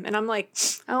time, and I'm like,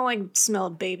 I don't like smell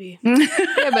of baby.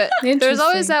 yeah, but there's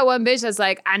always Interesting. that one bitch that's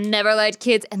like, I never liked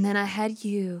kids, and then I had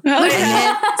you.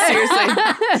 Seriously.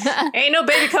 Ain't no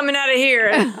baby coming out of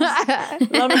here. Let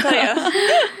me tell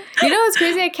you. You know what's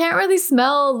crazy? I can't really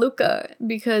smell Luca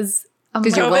because I'm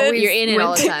Because like, you're in it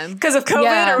all the with- time. Because of COVID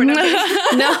Yeah. or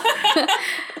whatever. No.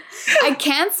 I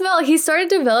can't smell. He started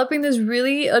developing this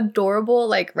really adorable,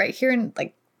 like right here in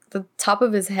like the top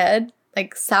of his head,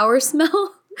 like sour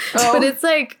smell. But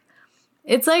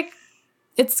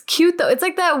it's cute though. It's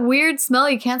like that weird smell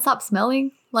you can't stop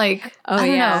smelling. Like, Oh, I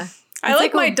don't yeah. know. I It's like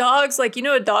like my a- dogs. Like, you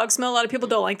know, a dog smell. A lot of people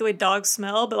don't like the way dogs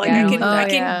smell, but like Yeah, I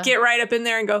can yeah. get right up in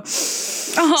there and go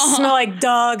smell like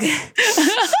dog.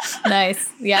 Nice.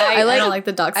 Yeah, I don't like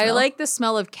the dog smell. I like the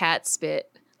smell of cat spit,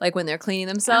 like when they're cleaning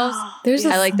themselves. There's a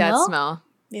I like that smell? smell.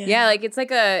 Yeah, like it's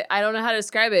like I don't know how to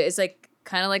describe it. It's like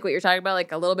kind of like what you're talking about,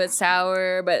 like a little bit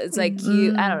sour, but it's like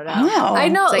cute. I don't know. Oh. I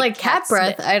know, It's like cat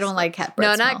breath. spit. I don't like cat breath.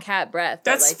 No, smell. not cat breath.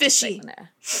 but, That's like, just, like, fishy. when they're-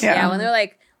 Yeah. yeah, when they're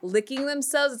like licking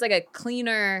themselves, it's like a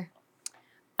cleaner.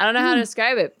 I don't know how to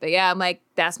describe it, but yeah, I'm like,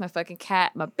 that's my fucking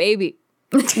cat, my baby.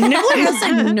 Nibbler has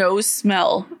like no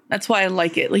smell. That's why I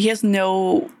like it. Like he has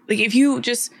no like if you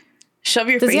just shove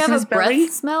your Does he face have in a his belly.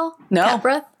 breath smell? No. Cat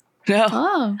breath? No.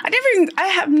 Oh. I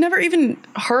have never even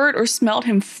heard or smelled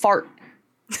him fart.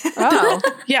 Oh.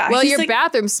 Yeah. Well, he's your like,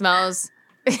 bathroom smells.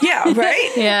 Yeah,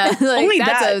 right? Yeah. Like, Only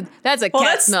that's a Well,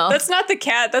 cat smell. that's not the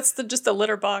cat. That's just the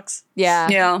litter box. yeah.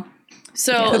 Yeah.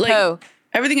 So like Poo-poo.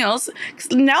 everything else. 'Cause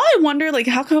now I wonder like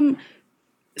how come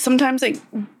sometimes like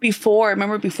before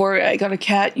I got a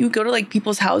cat, you go to like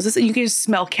people's houses and you can just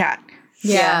smell cat.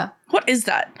 Yeah. What is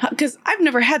that? Because I've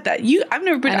never had that. I've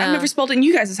never smelled it in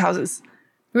you guys' houses.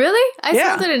 Really? I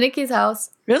Yeah. smelled it in Nikki's house.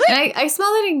 Really? And I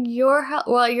smelled it in your house.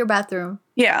 Well, your bathroom.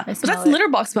 Yeah. But smell that's it. litter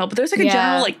box smell. But there's like a Yeah.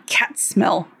 general like cat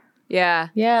smell. Yeah.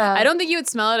 Yeah. I don't think you would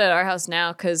smell it at our house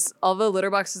now because all the litter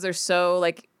boxes are so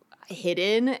like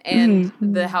hidden and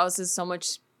the house is so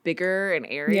much bigger and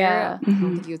airier. Yeah. I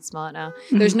don't think you would smell it now.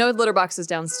 There's no litter boxes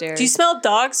downstairs. Do you smell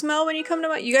dog smell when you come to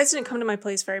my? You guys didn't come to my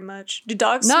place very much. Do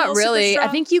dogs? Not smell super really. I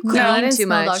strong? think you clean No, I didn't too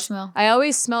smell much. dog smell. I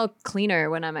always smell cleaner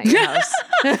when I'm at your house.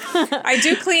 I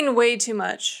do clean way too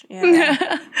much.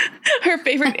 Yeah. Her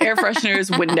favorite air freshener is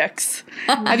Windex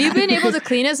Have you been able to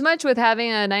clean as much with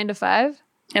having a 9 to 5?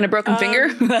 and a broken finger.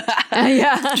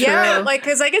 Yeah. Yeah, like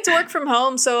because I get to work from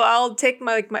home, so I'll take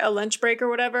my a lunch break or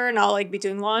whatever, and I'll like be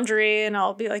doing laundry and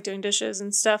I'll be like doing dishes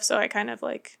and stuff. So I kind of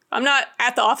like I'm not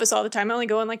at the office all the time. I only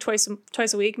go in like twice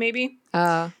a week maybe.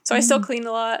 So I still clean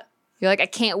a lot. You're like, I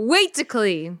can't wait to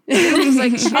clean. It's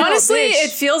like, chill, Honestly, bitch.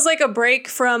 it feels like a break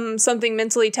from something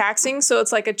mentally taxing. So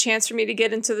it's like a chance for me to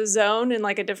get into the zone in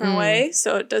like a different way.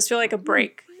 So it does feel like a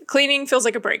break. Cleaning feels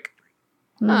like a break.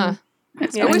 Huh.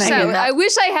 Yeah. I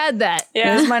wish I had that.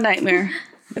 Yeah. That's my nightmare.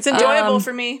 It's enjoyable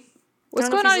for me. What's I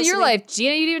don't going know if on in he's your listening. life?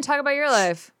 Gina, you didn't even talk about your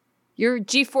life. Your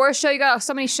G4 show, you got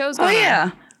so many shows Oh going on.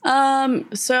 yeah.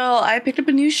 So I picked up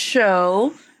a new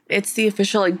show. It's the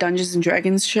official like Dungeons and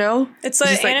Dragons show. It's Which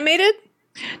like is, like- animated?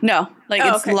 No, like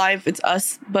Oh, it's okay. live. It's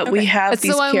us, but we have It's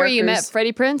these the one where you met characters.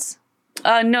 Freddie Prinze?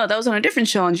 No, that was on a different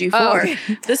show on G4. Oh, okay.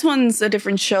 This one's a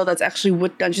different show that's actually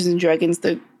with Dungeons and Dragons,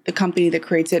 the company that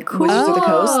creates it, Wizards of the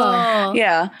Coast. Oh.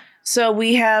 Yeah. So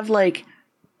we have like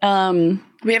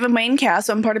we have a main cast.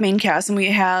 So I'm part of main cast, and we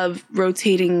have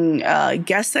rotating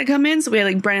guests that come in. So we had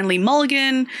like Brandon Lee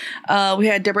Mulligan, we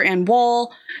had Deborah Ann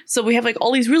Wall. So we have like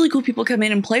all these really cool people come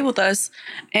in and play with us,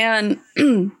 and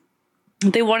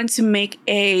they wanted to make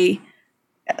a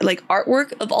like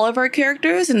artwork of all of our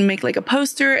characters and make like a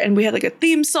poster, and we had like a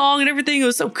theme song and everything. It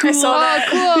was so cool. saw that.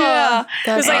 Oh, cool. Yeah.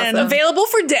 That's It's like awesome. available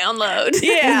for download.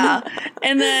 Yeah.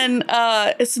 And then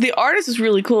so the artist was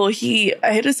really cool. He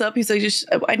hit us up. He's like,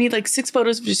 I need like 6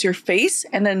 photos of just your face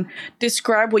and then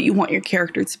describe what you want your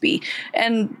character to be.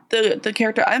 And the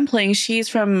character I'm playing, she's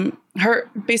from her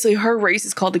race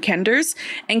is called the Kenders.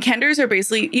 And Kenders are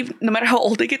basically, even no matter how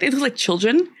old they get, they look like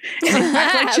children. And they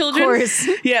act like children. course.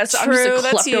 Yeah, so True, I'm just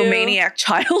a that's you. kleptomaniac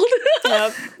child.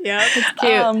 Yep. Yep.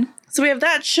 Cute. So we have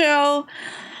that show.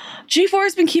 G4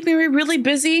 has been keeping me really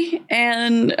busy.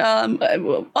 And,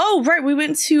 we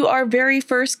went to our very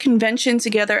first convention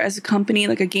together as a company,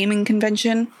 like a gaming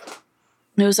convention.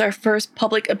 It was our first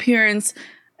public appearance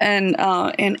and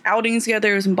outing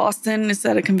together. It was in Boston. It's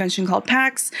at a convention called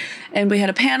PAX. And we had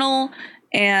a panel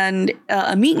and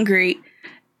a meet and greet.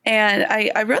 And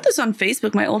I wrote this on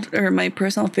Facebook, my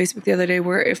personal Facebook the other day,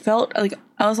 where it felt like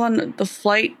I was on the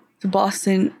flight to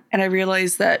Boston, and I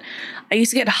realized that I used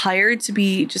to get hired to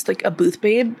be just like a booth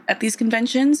babe at these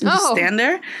conventions and just Oh. stand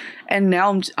there. And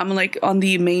now I'm like on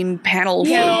the main panel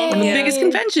for one of the Yay. biggest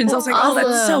conventions. I was like, oh,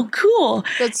 that's so cool.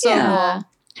 That's so Yeah. cool.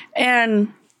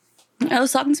 And I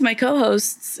was talking to my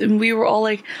co-hosts, and we were all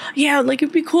like, yeah, like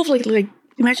it'd be cool if like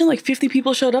imagine like 50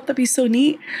 people showed up. That'd be so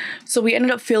neat. So we ended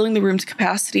up filling the room to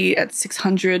capacity at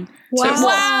 600. So, well,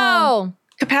 Wow.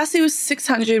 capacity was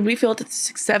 600. We filled it to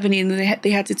 670, and then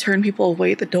they had to turn people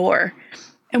away at the door.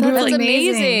 And we were That's like,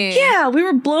 amazing. yeah, we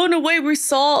were blown away. We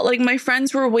saw, like, my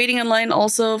friends were waiting in line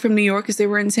also from New York because they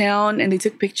were in town, and they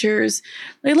took pictures.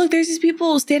 Like, look, there's these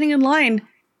people standing in line.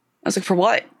 I was like, for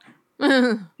what?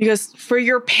 He goes, for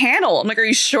your panel. I'm like, are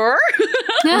you sure?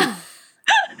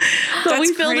 So That's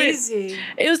we filled crazy. it.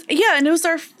 It was, yeah, and it was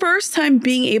our first time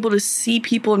being able to see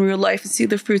people in real life and see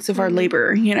the fruits of our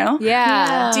labor, you know?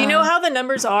 Yeah. Do you know how the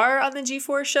numbers are on the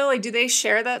G4 show? Like, do they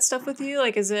share that stuff with you?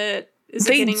 Like, is it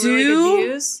They getting really do. good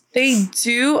views? They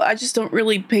do. I just don't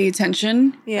really pay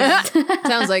attention. Yeah.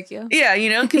 Sounds like you. Yeah, you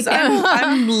know, because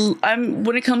I'm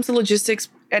when it comes to logistics,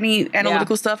 any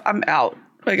analytical stuff, I'm out.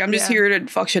 Like, I'm just Yeah. here to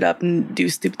fuck shit up and do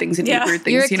stupid things and Yeah. eat weird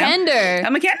things. You're a you know? kender.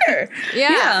 I'm a kender.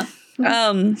 Yeah.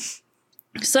 Yeah.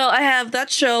 So I have that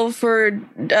show for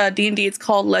D&D. It's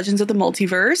called Legends of the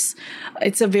Multiverse.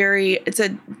 It's a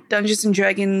Dungeons and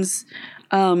Dragons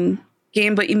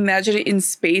game, but imagine it in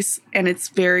space, and it's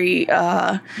very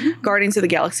Guardians of the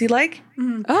Galaxy like.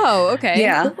 Oh, okay.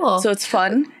 Yeah, Cool. so it's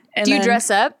fun. And Do you then- dress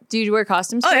up? Do you wear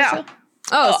costumes? Oh for the yeah. show?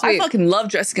 Oh, I sweet. fucking love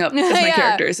dressing up as my Yeah.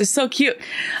 characters. It's so cute.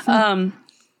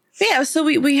 Yeah, so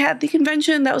we had the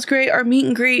convention. That was great. Our meet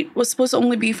and greet was supposed to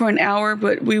only be for an hour,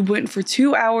 but we went for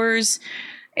 2 hours,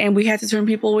 and we had to turn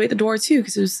people away at the door too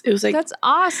because it was like That's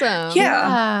awesome.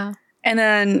 yeah. And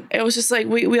then it was just like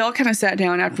we all kind of sat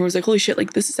down afterwards, like holy shit,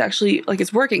 like this is actually like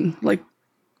it's working. Like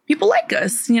people like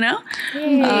us, you know.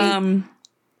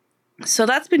 So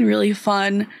that's been really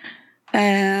fun.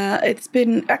 It's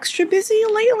been extra busy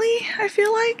lately, I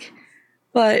feel like,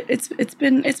 but it's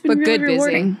been But really good busy.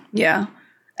 rewarding. Yeah.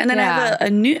 And then I have a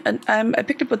new. I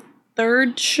picked up a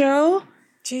third show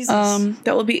Jesus.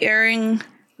 that will be airing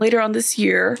later on this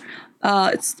year.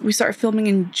 We start filming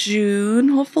in June,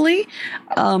 hopefully.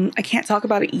 I can't talk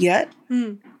about it yet,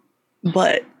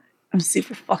 but I'm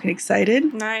super fucking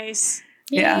excited. Nice.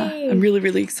 Yeah, I'm really,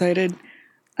 really excited.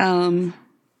 And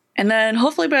then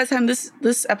hopefully by the time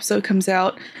this episode comes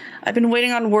out, I've been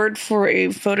waiting on word for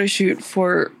a photo shoot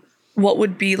for what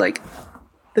would be like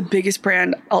the biggest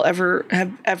brand I'll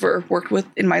ever worked with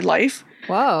in my life.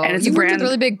 Whoa. And it's you a worked brand- with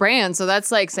really big brands, so that's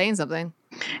like saying something.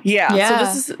 Yeah.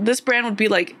 Yeah. So this brand would be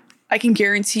like, I can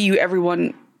guarantee you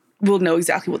everyone will know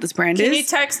exactly what this brand Can is. you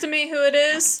text me who it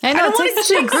is? I know.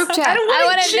 Text it in group chat. I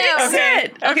wanna jinx know.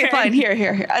 it. Okay, Okay. fine.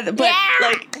 Here. But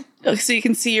like, so you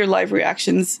can see your live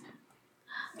reactions.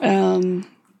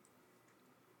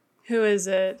 Who is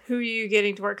it? Who are you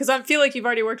getting to work? Because I feel like you've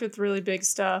already worked with really big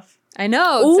stuff. I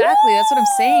know, exactly. That's what I'm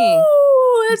saying.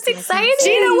 Ooh, that's exciting.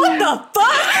 Gina, what the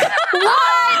fuck?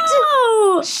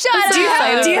 What? Shut I'm up. so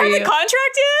excited Do you for have you. the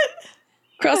contract yet?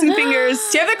 Crossing fingers.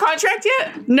 Do you have the contract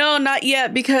yet? No, not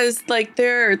yet, because like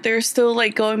they're still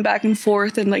like going back and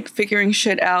forth and like figuring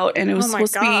shit out, and it was Oh my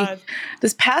supposed to God. be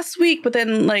this past week, but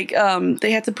then like they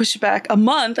had to push it back a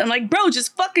month. I'm like, bro,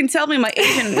 just fucking tell me. My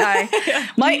agent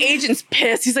my agent's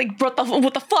pissed. He's like, what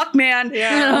the fuck, man?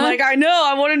 Yeah. I'm like, I know,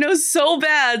 I want to know so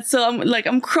bad. So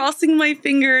I'm crossing my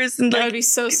fingers and That like, would be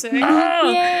so sick.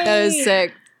 oh, That is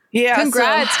sick. yeah. so-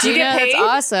 Congrats, Do you Gina. get paid? That's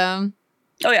awesome.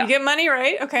 oh yeah. You get money,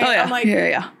 right? Okay. Oh yeah. I'm like,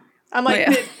 yeah. I'm like,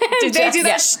 Oh, yeah. did they do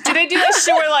that? Did they do that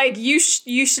shit where like you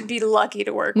should be lucky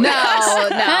to work with No, us?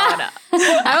 no.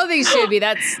 I don't think it should be.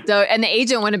 That's dope. And the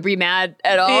agent wouldn't be mad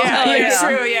at all. Yeah, Oh, it's yeah.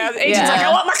 true. Yeah, the agent's Yeah. like,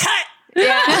 I want my cut. So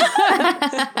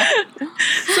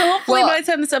hopefully Well- by the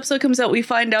time this episode comes out, we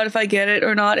find out if I get it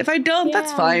or not. If I don't,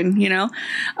 that's fine, you know?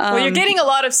 Well, you're getting a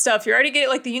lot of stuff. You're already getting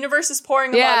like the universe is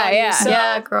pouring a Yeah, lot on yeah. you. So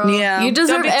Yeah, girl. Yeah. You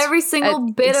deserve Don't be- every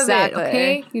single bit exactly. of it,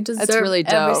 okay? You deserve really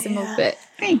every dope. single bit.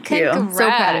 Thank you. I'm so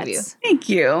proud of you. Thank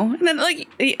you. And then like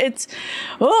it's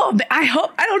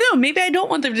I don't know, maybe I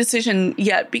don't want the decision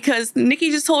yet because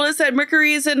Nikki just told us that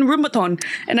Mercury is in Roombathon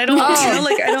and I don't you know,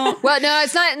 like I don't Well, no,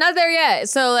 it's not there yet.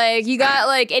 So like you got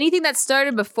like anything that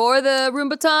started before the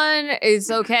Roombathon is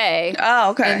okay.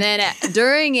 Oh, okay. And then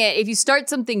during it, if you start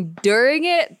something during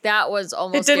it, that was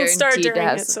almost It didn't start guaranteed to during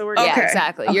have it, some- so we're yeah, good.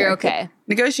 exactly. Okay, You're cool. okay.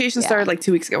 Negotiations started like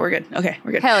 2 weeks ago. We're good. Okay,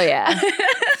 we're good. Hell yeah.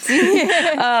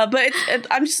 But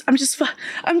I'm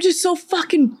just so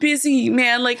fucking busy,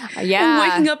 man. Like Yeah. I'm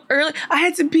waking up early. I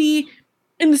had to be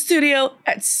in the studio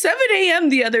at 7 a.m.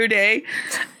 the other day,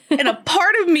 and a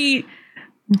part of me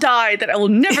died that I will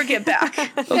never get back.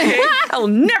 Okay, I will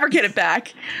never get it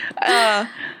back.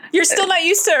 you're still not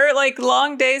used to like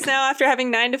long days now after having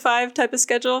 9 to 5 type of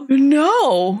schedule.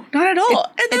 No, not at all.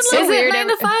 And then, it's so like, Is it weird. 9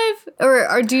 to 5?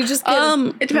 Or do you just get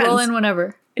it depends. roll in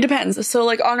whenever? It depends. So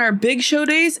like on our big show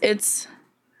days, it's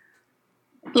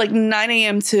like 9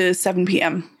 a.m. to 7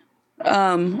 p.m.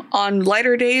 On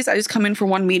lighter days, I just come in for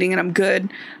one meeting and I'm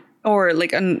good. Or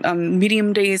like on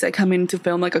medium days, I come in to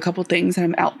film like a couple things and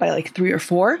I'm out by like 3 or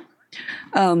 4.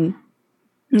 And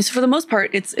so for the most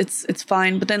part, it's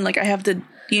fine. But then like I have the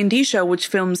D&D show, which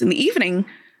films in the evening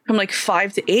from like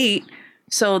 5 to 8.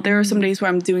 So there are some days where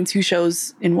I'm doing 2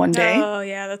 shows in one day. Oh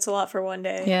yeah, that's a lot for one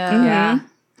day. Yeah.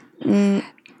 Yeah.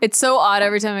 It's so odd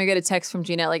every time I get a text from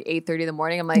Gina at like 8:30 in the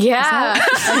morning. I'm like, Yeah. is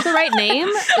that the right name?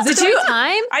 Is it the right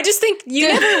time? I just think you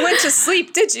never went to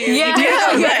sleep, did you? Yeah, You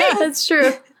did? Yeah. that's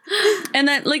true. And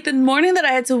then like the morning that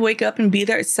I had to wake up and be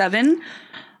there at 7,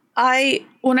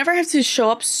 whenever I have to show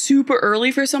up super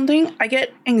early for something, I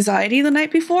get anxiety the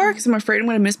night before because I'm afraid I'm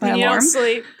going to miss my And you alarm. don't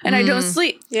sleep. And I don't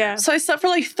sleep. Yeah. So I slept for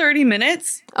like 30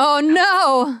 minutes Oh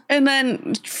no. and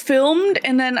then filmed.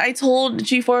 And then I told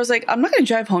G4, I was like, I'm not going to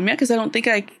drive home yet because I don't think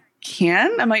I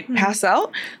can. I might pass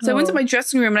out. So I went to my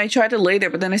dressing room and I tried to lay there,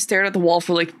 but then I stared at the wall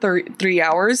for like 3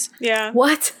 hours. Yeah.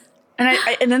 What? And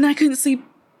and then I couldn't sleep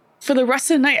for the rest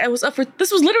of the night. I was up for,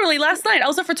 this was literally last night. I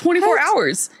was up for 24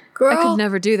 hours. Girl. I could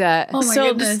never do that. Oh my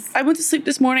goodness. I went to sleep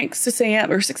this morning at 6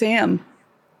 a.m. or 6 a.m.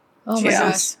 Oh my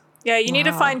gosh. Yeah, you need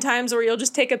to find times where you'll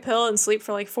just take a pill and sleep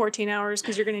for like 14 hours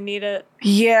because you're going to need it.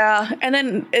 Yeah. And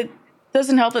then it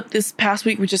doesn't help that this past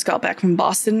week we just got back from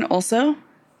Boston also.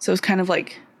 So it's kind of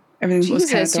like everything was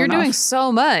kind of Jesus, you're thrown doing off.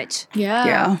 so much. Yeah.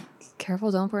 Yeah.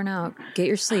 Careful, don't burn out. Get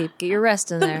your sleep. Get your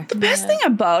rest in there. The best thing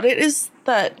about it is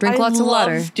that Drink I lots of love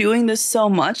water. doing this so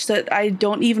much that I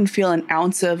don't even feel an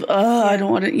ounce of, I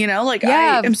don't want to, like Yeah,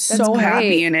 I am that's so great.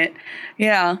 happy in it.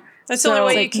 Yeah. That's the only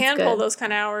way you It's can good. pull those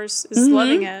kind of hours is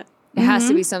loving it. It has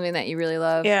to be something that you really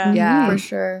love. Yeah. Yeah. For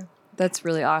sure. That's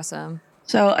really awesome.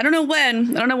 So I don't know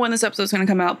when this episode's going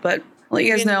to come out, but I'll let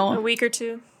you guys In a know. week or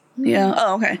two. Yeah.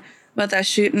 Oh, okay. About that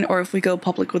shooting or if we go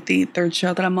public with the third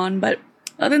show that I'm on. But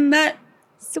other than that,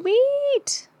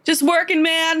 Sweet. just working,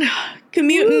 man.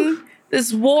 Commuting.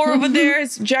 This war over there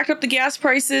has jacked up the gas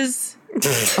prices.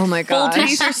 Oh my Full gosh.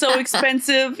 tanks are so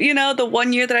expensive. The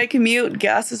 1 year that I commute,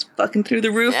 gas is fucking through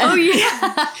the roof. Oh,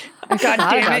 yeah. God Forgot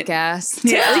damn about it. gas.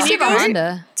 Yeah. At least you have a Right?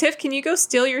 Honda. Tiff, can you go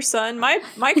steal your son? My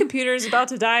computer is about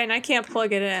to die and I can't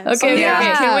plug it in. Okay,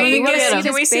 yeah. Can Let we me get get? him.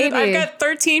 Can we see? Baby. I've got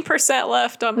 13%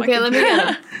 left on my Okay, let me computer.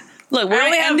 get him. Look, we're I going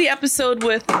only to have- end the episode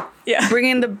with Yeah.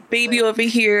 bringing the baby over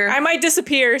here. I might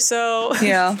disappear. So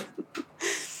Yeah.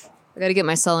 I gotta get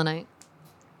my selenite.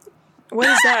 what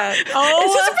is that?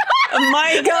 Oh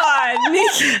my God,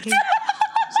 Nikki!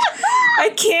 I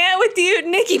can't with you,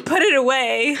 Nikki. Put it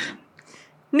away,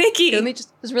 Nikki. Let me just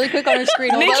really quick on her screen.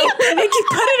 Hold Nikki, on. Nikki,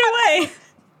 put it away.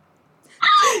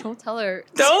 Don't tell her.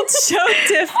 Don't show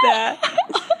Tiff that.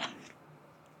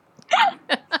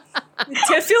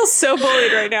 Tiff feels so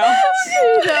bullied right now.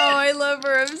 No, I love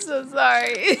her. I'm so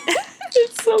sorry.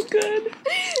 It's so good.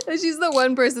 She's the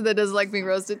one person that doesn't like being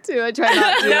roasted too. I try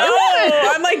not to. No,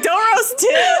 I'm like, don't roast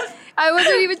Tiff. I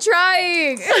wasn't even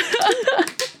trying.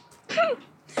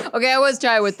 Okay, I was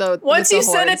trying with the Once with you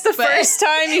the said it horns, the but- first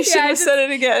time, you shouldn't have just- said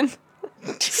it again.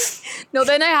 No,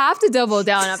 then I have to double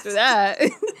down after that.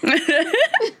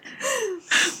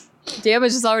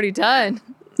 Damage is already done.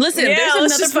 Listen, Yeah,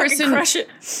 let's there's just another fucking person. crush it.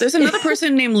 There's another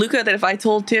person named Luca that if I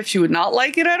told Tiff, she would not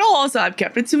like it at all. So I've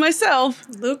kept it to myself.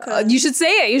 Luca. You should say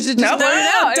it. You should just No, let it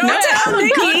out. don't No, tell I'm a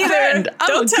Nikki good either. friend. I'm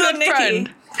Don't a tell good Nikki. friend.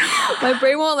 My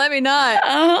brain won't let me not.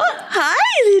 Hi,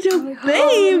 little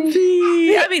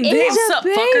baby. I mean, babe, what's up,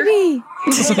 fucker?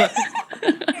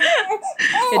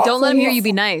 Yeah, don't let him hear you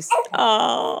be nice.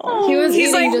 Oh. He was He's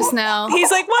eating like- just now.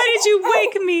 He's like, why did you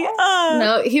wake me up?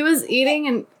 No, he was eating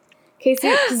and Casey.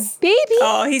 Baby.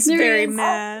 Oh, he's There he very is.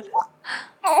 mad.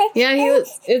 Yeah, he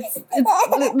was. It's.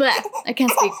 Bleh. I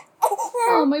can't speak.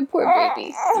 Oh, my poor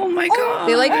baby. Oh my god.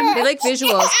 They like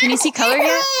visuals. Can you see color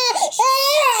yet?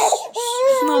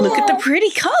 Look at the pretty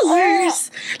colors.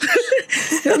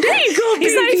 There you go, baby.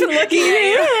 He's not even looking at you.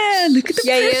 Yeah, look at the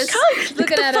Yeah, he pretty is. colors.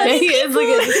 Looking at Yeah, us. he is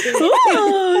looking at this.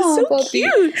 Oh, so puppy.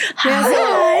 cute.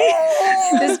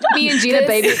 Hi. This me and Gina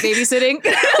babysitting.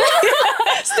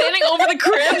 Standing over the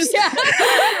cribs.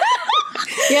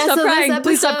 Yeah, Stop so crying. this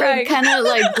Please stop episode crying. kind of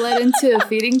like bled into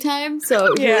feeding time.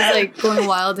 So he Yeah. was like going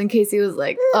wild, and Casey was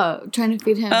like trying to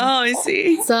feed him Oh, I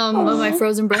see. some of my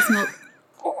frozen breast milk.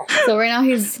 So right now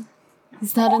he's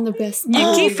not in the best.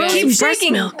 You keep breast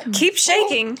shaking. milk. Keep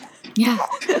shaking. Yeah,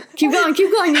 keep going,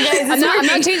 you guys. I'm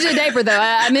not changing the diaper though.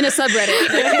 I'm in a subreddit.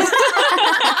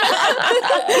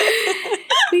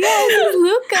 Yes, it's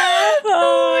Luca.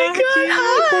 Oh my god.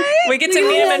 Hi. We get to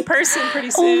meet him in person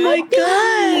pretty soon. Oh my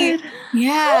god.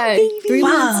 Yeah, 3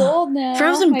 months Wow. old now.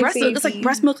 Frozen my breast milk. It's like baby.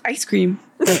 breast milk ice cream.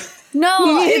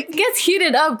 No, it gets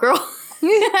heated up, girl.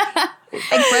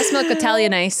 Like breast milk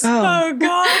Italian ice. Oh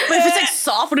god. But if it's like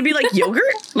soft, would it be like yogurt?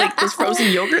 Like those frozen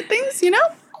yogurt things, you know?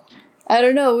 I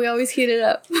don't know. We always heat it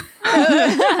up.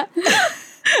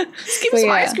 Just give him some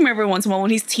Yeah. ice cream every once in a while.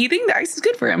 When he's teething, the ice is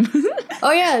good for him.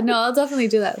 Oh yeah, no, I'll definitely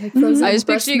do that. Like frozen. I just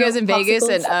breast picture you guys in milk Vegas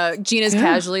popsicles. and Gina's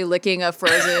casually licking a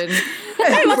frozen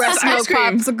breast ice milk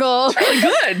cream? popsicle. Really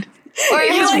good. or I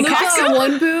have like Luca Costco. on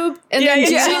one boob and Yeah,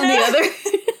 then yeah, Gina on yeah. the other.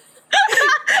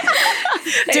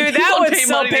 Dude, that People would pay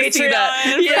sell money to see Patreon.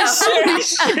 that. Yeah, holy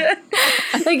shit.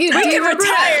 Like, do We you can remember?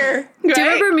 retire. Do you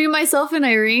remember Me, Myself, and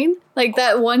Irene? Like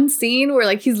that one scene where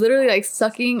like he's literally like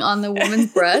sucking on the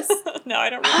woman's breast. No, I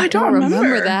don't I remember. don't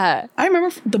Remember that. I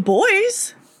remember the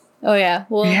boys. Oh yeah.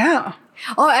 Well. Yeah.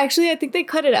 Oh, actually, I think they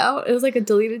cut it out. It was like a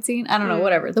deleted scene. I don't know.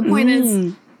 Whatever. The point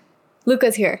is,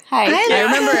 Luca's here. Hi. I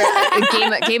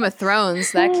remember Game of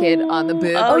Thrones, that kid on the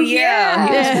boob. Oh yeah.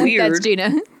 He was weird. That's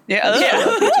Gina. Yeah.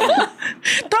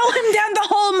 Throw him down the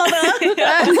hole, mother.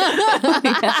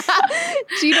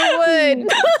 Gina would.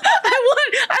 I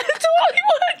would. I totally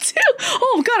would too.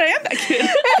 Oh God, I am that kid.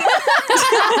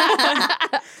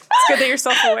 It's good that you're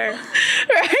self-aware.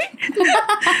 Right?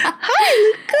 Hi,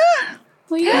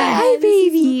 Luca. Hi,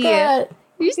 baby.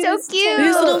 You're so cute.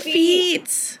 These little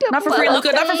feet. Not for free,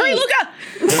 Luca. Not for free, Luca.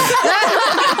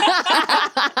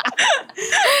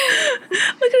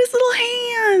 Look at his little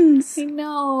hands. I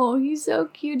know. He's so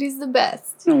cute. He's the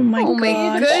best. Oh my Oh my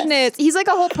gosh. goodness. He's like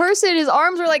a whole person. His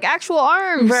arms are like actual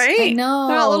arms. Right? I know.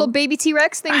 They're not little baby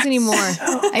T-Rex things anymore.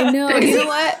 I know. You know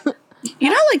what? You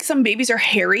know how like some babies are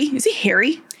hairy? Is he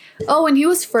hairy? Oh, when he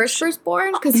was first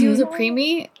born, because he was a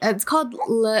preemie, it's called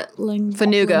Fanugo.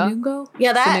 Fanugo.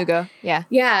 Yeah, that. Fanugo. Yeah.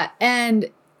 Yeah, and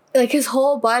like his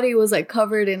whole body was like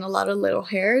covered in a lot of little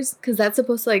hairs because that's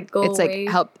supposed to like go It's away.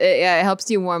 like it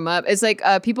helps you warm up. It's like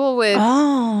people with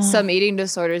some eating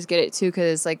disorders get it too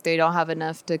because it's like they don't have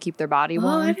enough to keep their body Oh,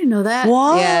 warm. I didn't know that.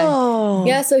 Whoa.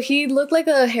 Yeah, so he looked like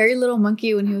a hairy little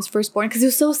monkey when he was first born because he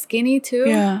was so skinny too.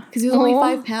 Yeah. because he was only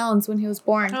 5 pounds when he was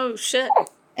born. Oh shit.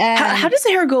 And How does the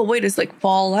hair go away? Does it like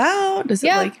fall out? Does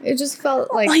yeah, it like... it just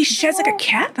felt like. Oh, he sheds like a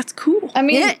cat? That's cool. I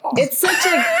mean, it's such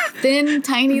a thin,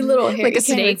 tiny little hair. Like a You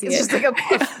can't even snake. see It's it. just like a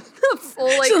full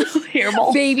like It's a little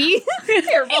hairball. baby.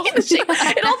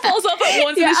 It all falls off at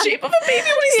once in the shape of a baby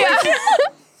when he's like...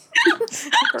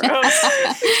 Gross.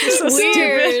 So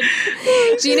weird.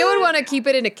 Gina would want to keep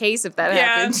it in a case if that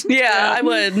Yeah. happened. Yeah, I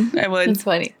would. It's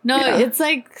funny. No, Yeah. it's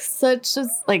like such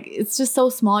just like it's just so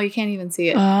small you can't even see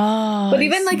it. Oh, But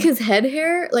even like his head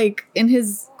hair, like in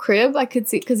his crib, I could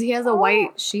see because he has a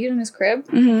white sheet in his crib.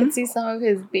 I could see some of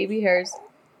his baby hairs.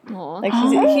 Aw. Like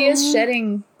he is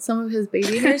shedding some of his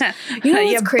baby hairs. You know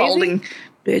what's crazy? balding,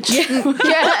 bitch.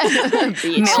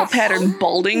 Yeah. Male pattern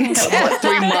balding. What,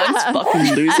 3 months?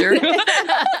 Fucking loser.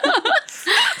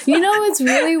 You know what's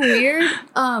really weird?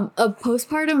 A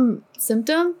postpartum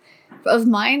symptom of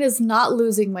mine is not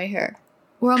losing my hair.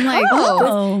 Where I'm like,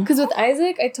 Oh. because with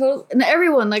Isaac, I totally and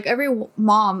everyone, like every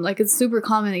mom, like it's super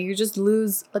common that you just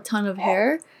lose a ton of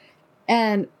hair,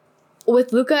 and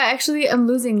with Luca, actually, I'm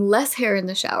losing less hair in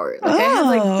the shower. Like I have Oh.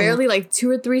 like barely like 2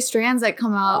 or 3 strands that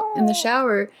come out in the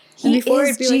shower, and before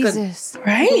it'd be Jesus. like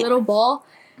Right? a little ball.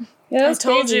 Yeah, I that's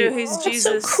told crazy. you he's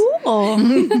Jesus. Cool.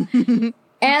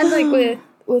 And like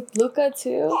with Luca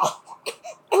too.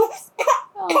 Oops.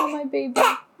 Oh my baby.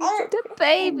 The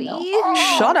baby.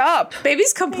 Shut up.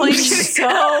 Babies complain so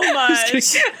much. No,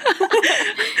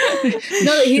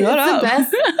 it's Shut up. the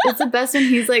best. It's the best when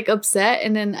he's like upset,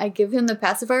 and then I give him the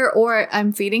pacifier, or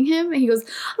I'm feeding him, and he goes.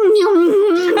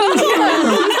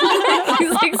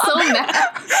 He's like so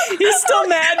mad. He's still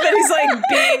mad, but he's like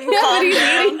being calm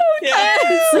down. Yeah.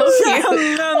 It's so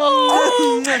cute.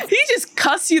 Oh, he just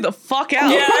cussed you the fuck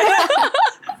out. Yeah.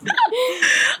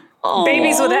 Oh.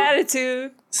 Babies with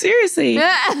attitude. Seriously. Wait,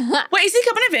 is he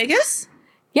coming to Vegas?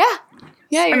 Yeah,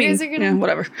 yeah. You I mean, guys are gonna yeah,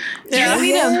 whatever. Yeah.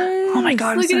 meet him. Oh my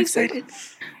God, I'm Look so at his- excited.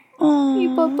 Oh. Hey,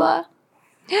 Papa.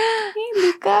 Hey,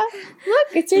 Luca. Look,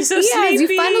 it's your He's so tias. You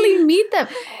sleepy. finally meet them.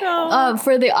 Oh.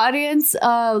 For the audience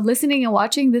listening and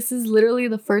watching, this is literally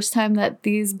the first time that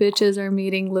these bitches are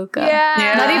meeting Luca.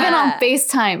 Yeah. Not even on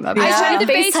FaceTime. I tried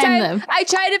to FaceTime them. I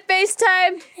tried to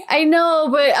FaceTime. I know,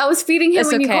 but I was feeding him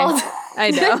That's when okay. you called. I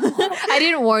know. I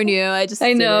didn't warn you. I just I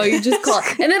did know, it. you just called.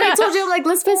 And then I told you, I'm like,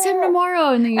 let's FaceTime tomorrow.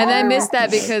 And then you And I missed that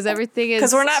because everything is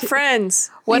Because we're not friends.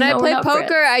 When I know we're play not poker,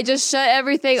 friends. I just shut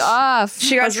everything off.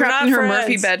 She got Because we're trapped not in her friends.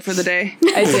 Murphy bed for the day.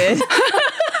 I did.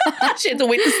 She had to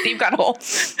wait till Steve got home.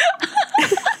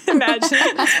 Imagine.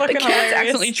 That's fucking Cats hilarious.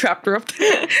 accidentally trapped her up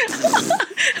there.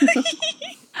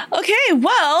 Okay,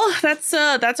 well, that's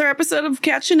our episode of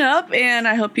Catching Up, and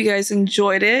I hope you guys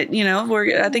enjoyed it. You know,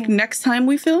 I think next time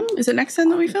we film, is it next time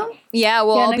that we film? Yeah,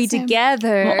 we'll Yeah, all be next time.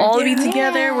 together. We'll all be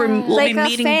together. We'll Like be a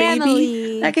meeting family.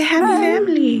 baby. Like a happy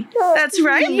family. That's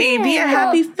right, baby. A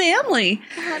happy family.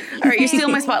 All right, you're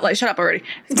stealing my spotlight. Shut up already.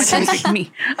 It's my time to speak to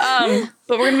me.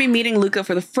 But we're going to be meeting Luca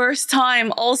for the first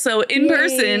time also in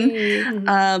person.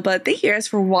 But thank you guys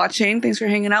for watching. Thanks for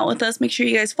hanging out with us. Make sure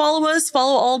you guys follow us.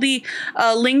 Follow all the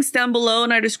links down below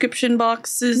in our description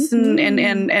boxes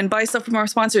and buy stuff from our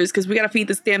sponsors because we got to feed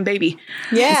this damn baby.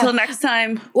 Yeah. Until next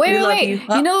time. Wait, we love wait. you.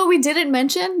 You know what we didn't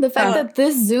mention? The fact that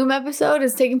this Zoom episode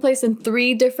is taking place in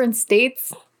 3 different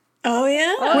states. Oh,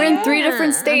 yeah? We're in 3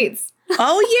 different states.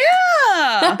 Oh,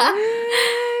 yeah.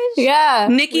 Yeah.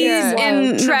 Nikki's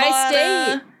in Tri-state.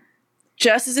 Nevada.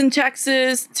 Jess is in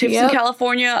Texas. Tiff's in Yep.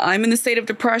 California. I'm in the state of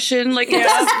depression. Like, this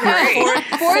is great.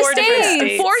 Four different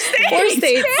states. 4 states. 4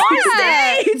 states. 4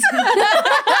 states.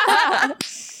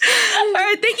 All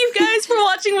right. Thank you guys for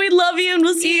watching. We love love you, and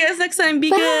we'll see you guys next time. Be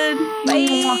good.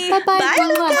 Bye. Bye,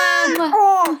 Luca.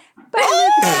 Bye,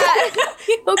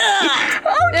 Luca.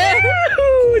 Oh,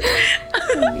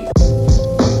 cute.